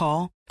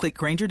 Call, click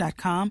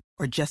Grainger.com,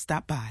 or just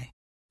stop by.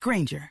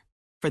 Grainger,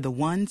 for the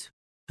ones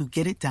who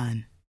get it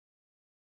done.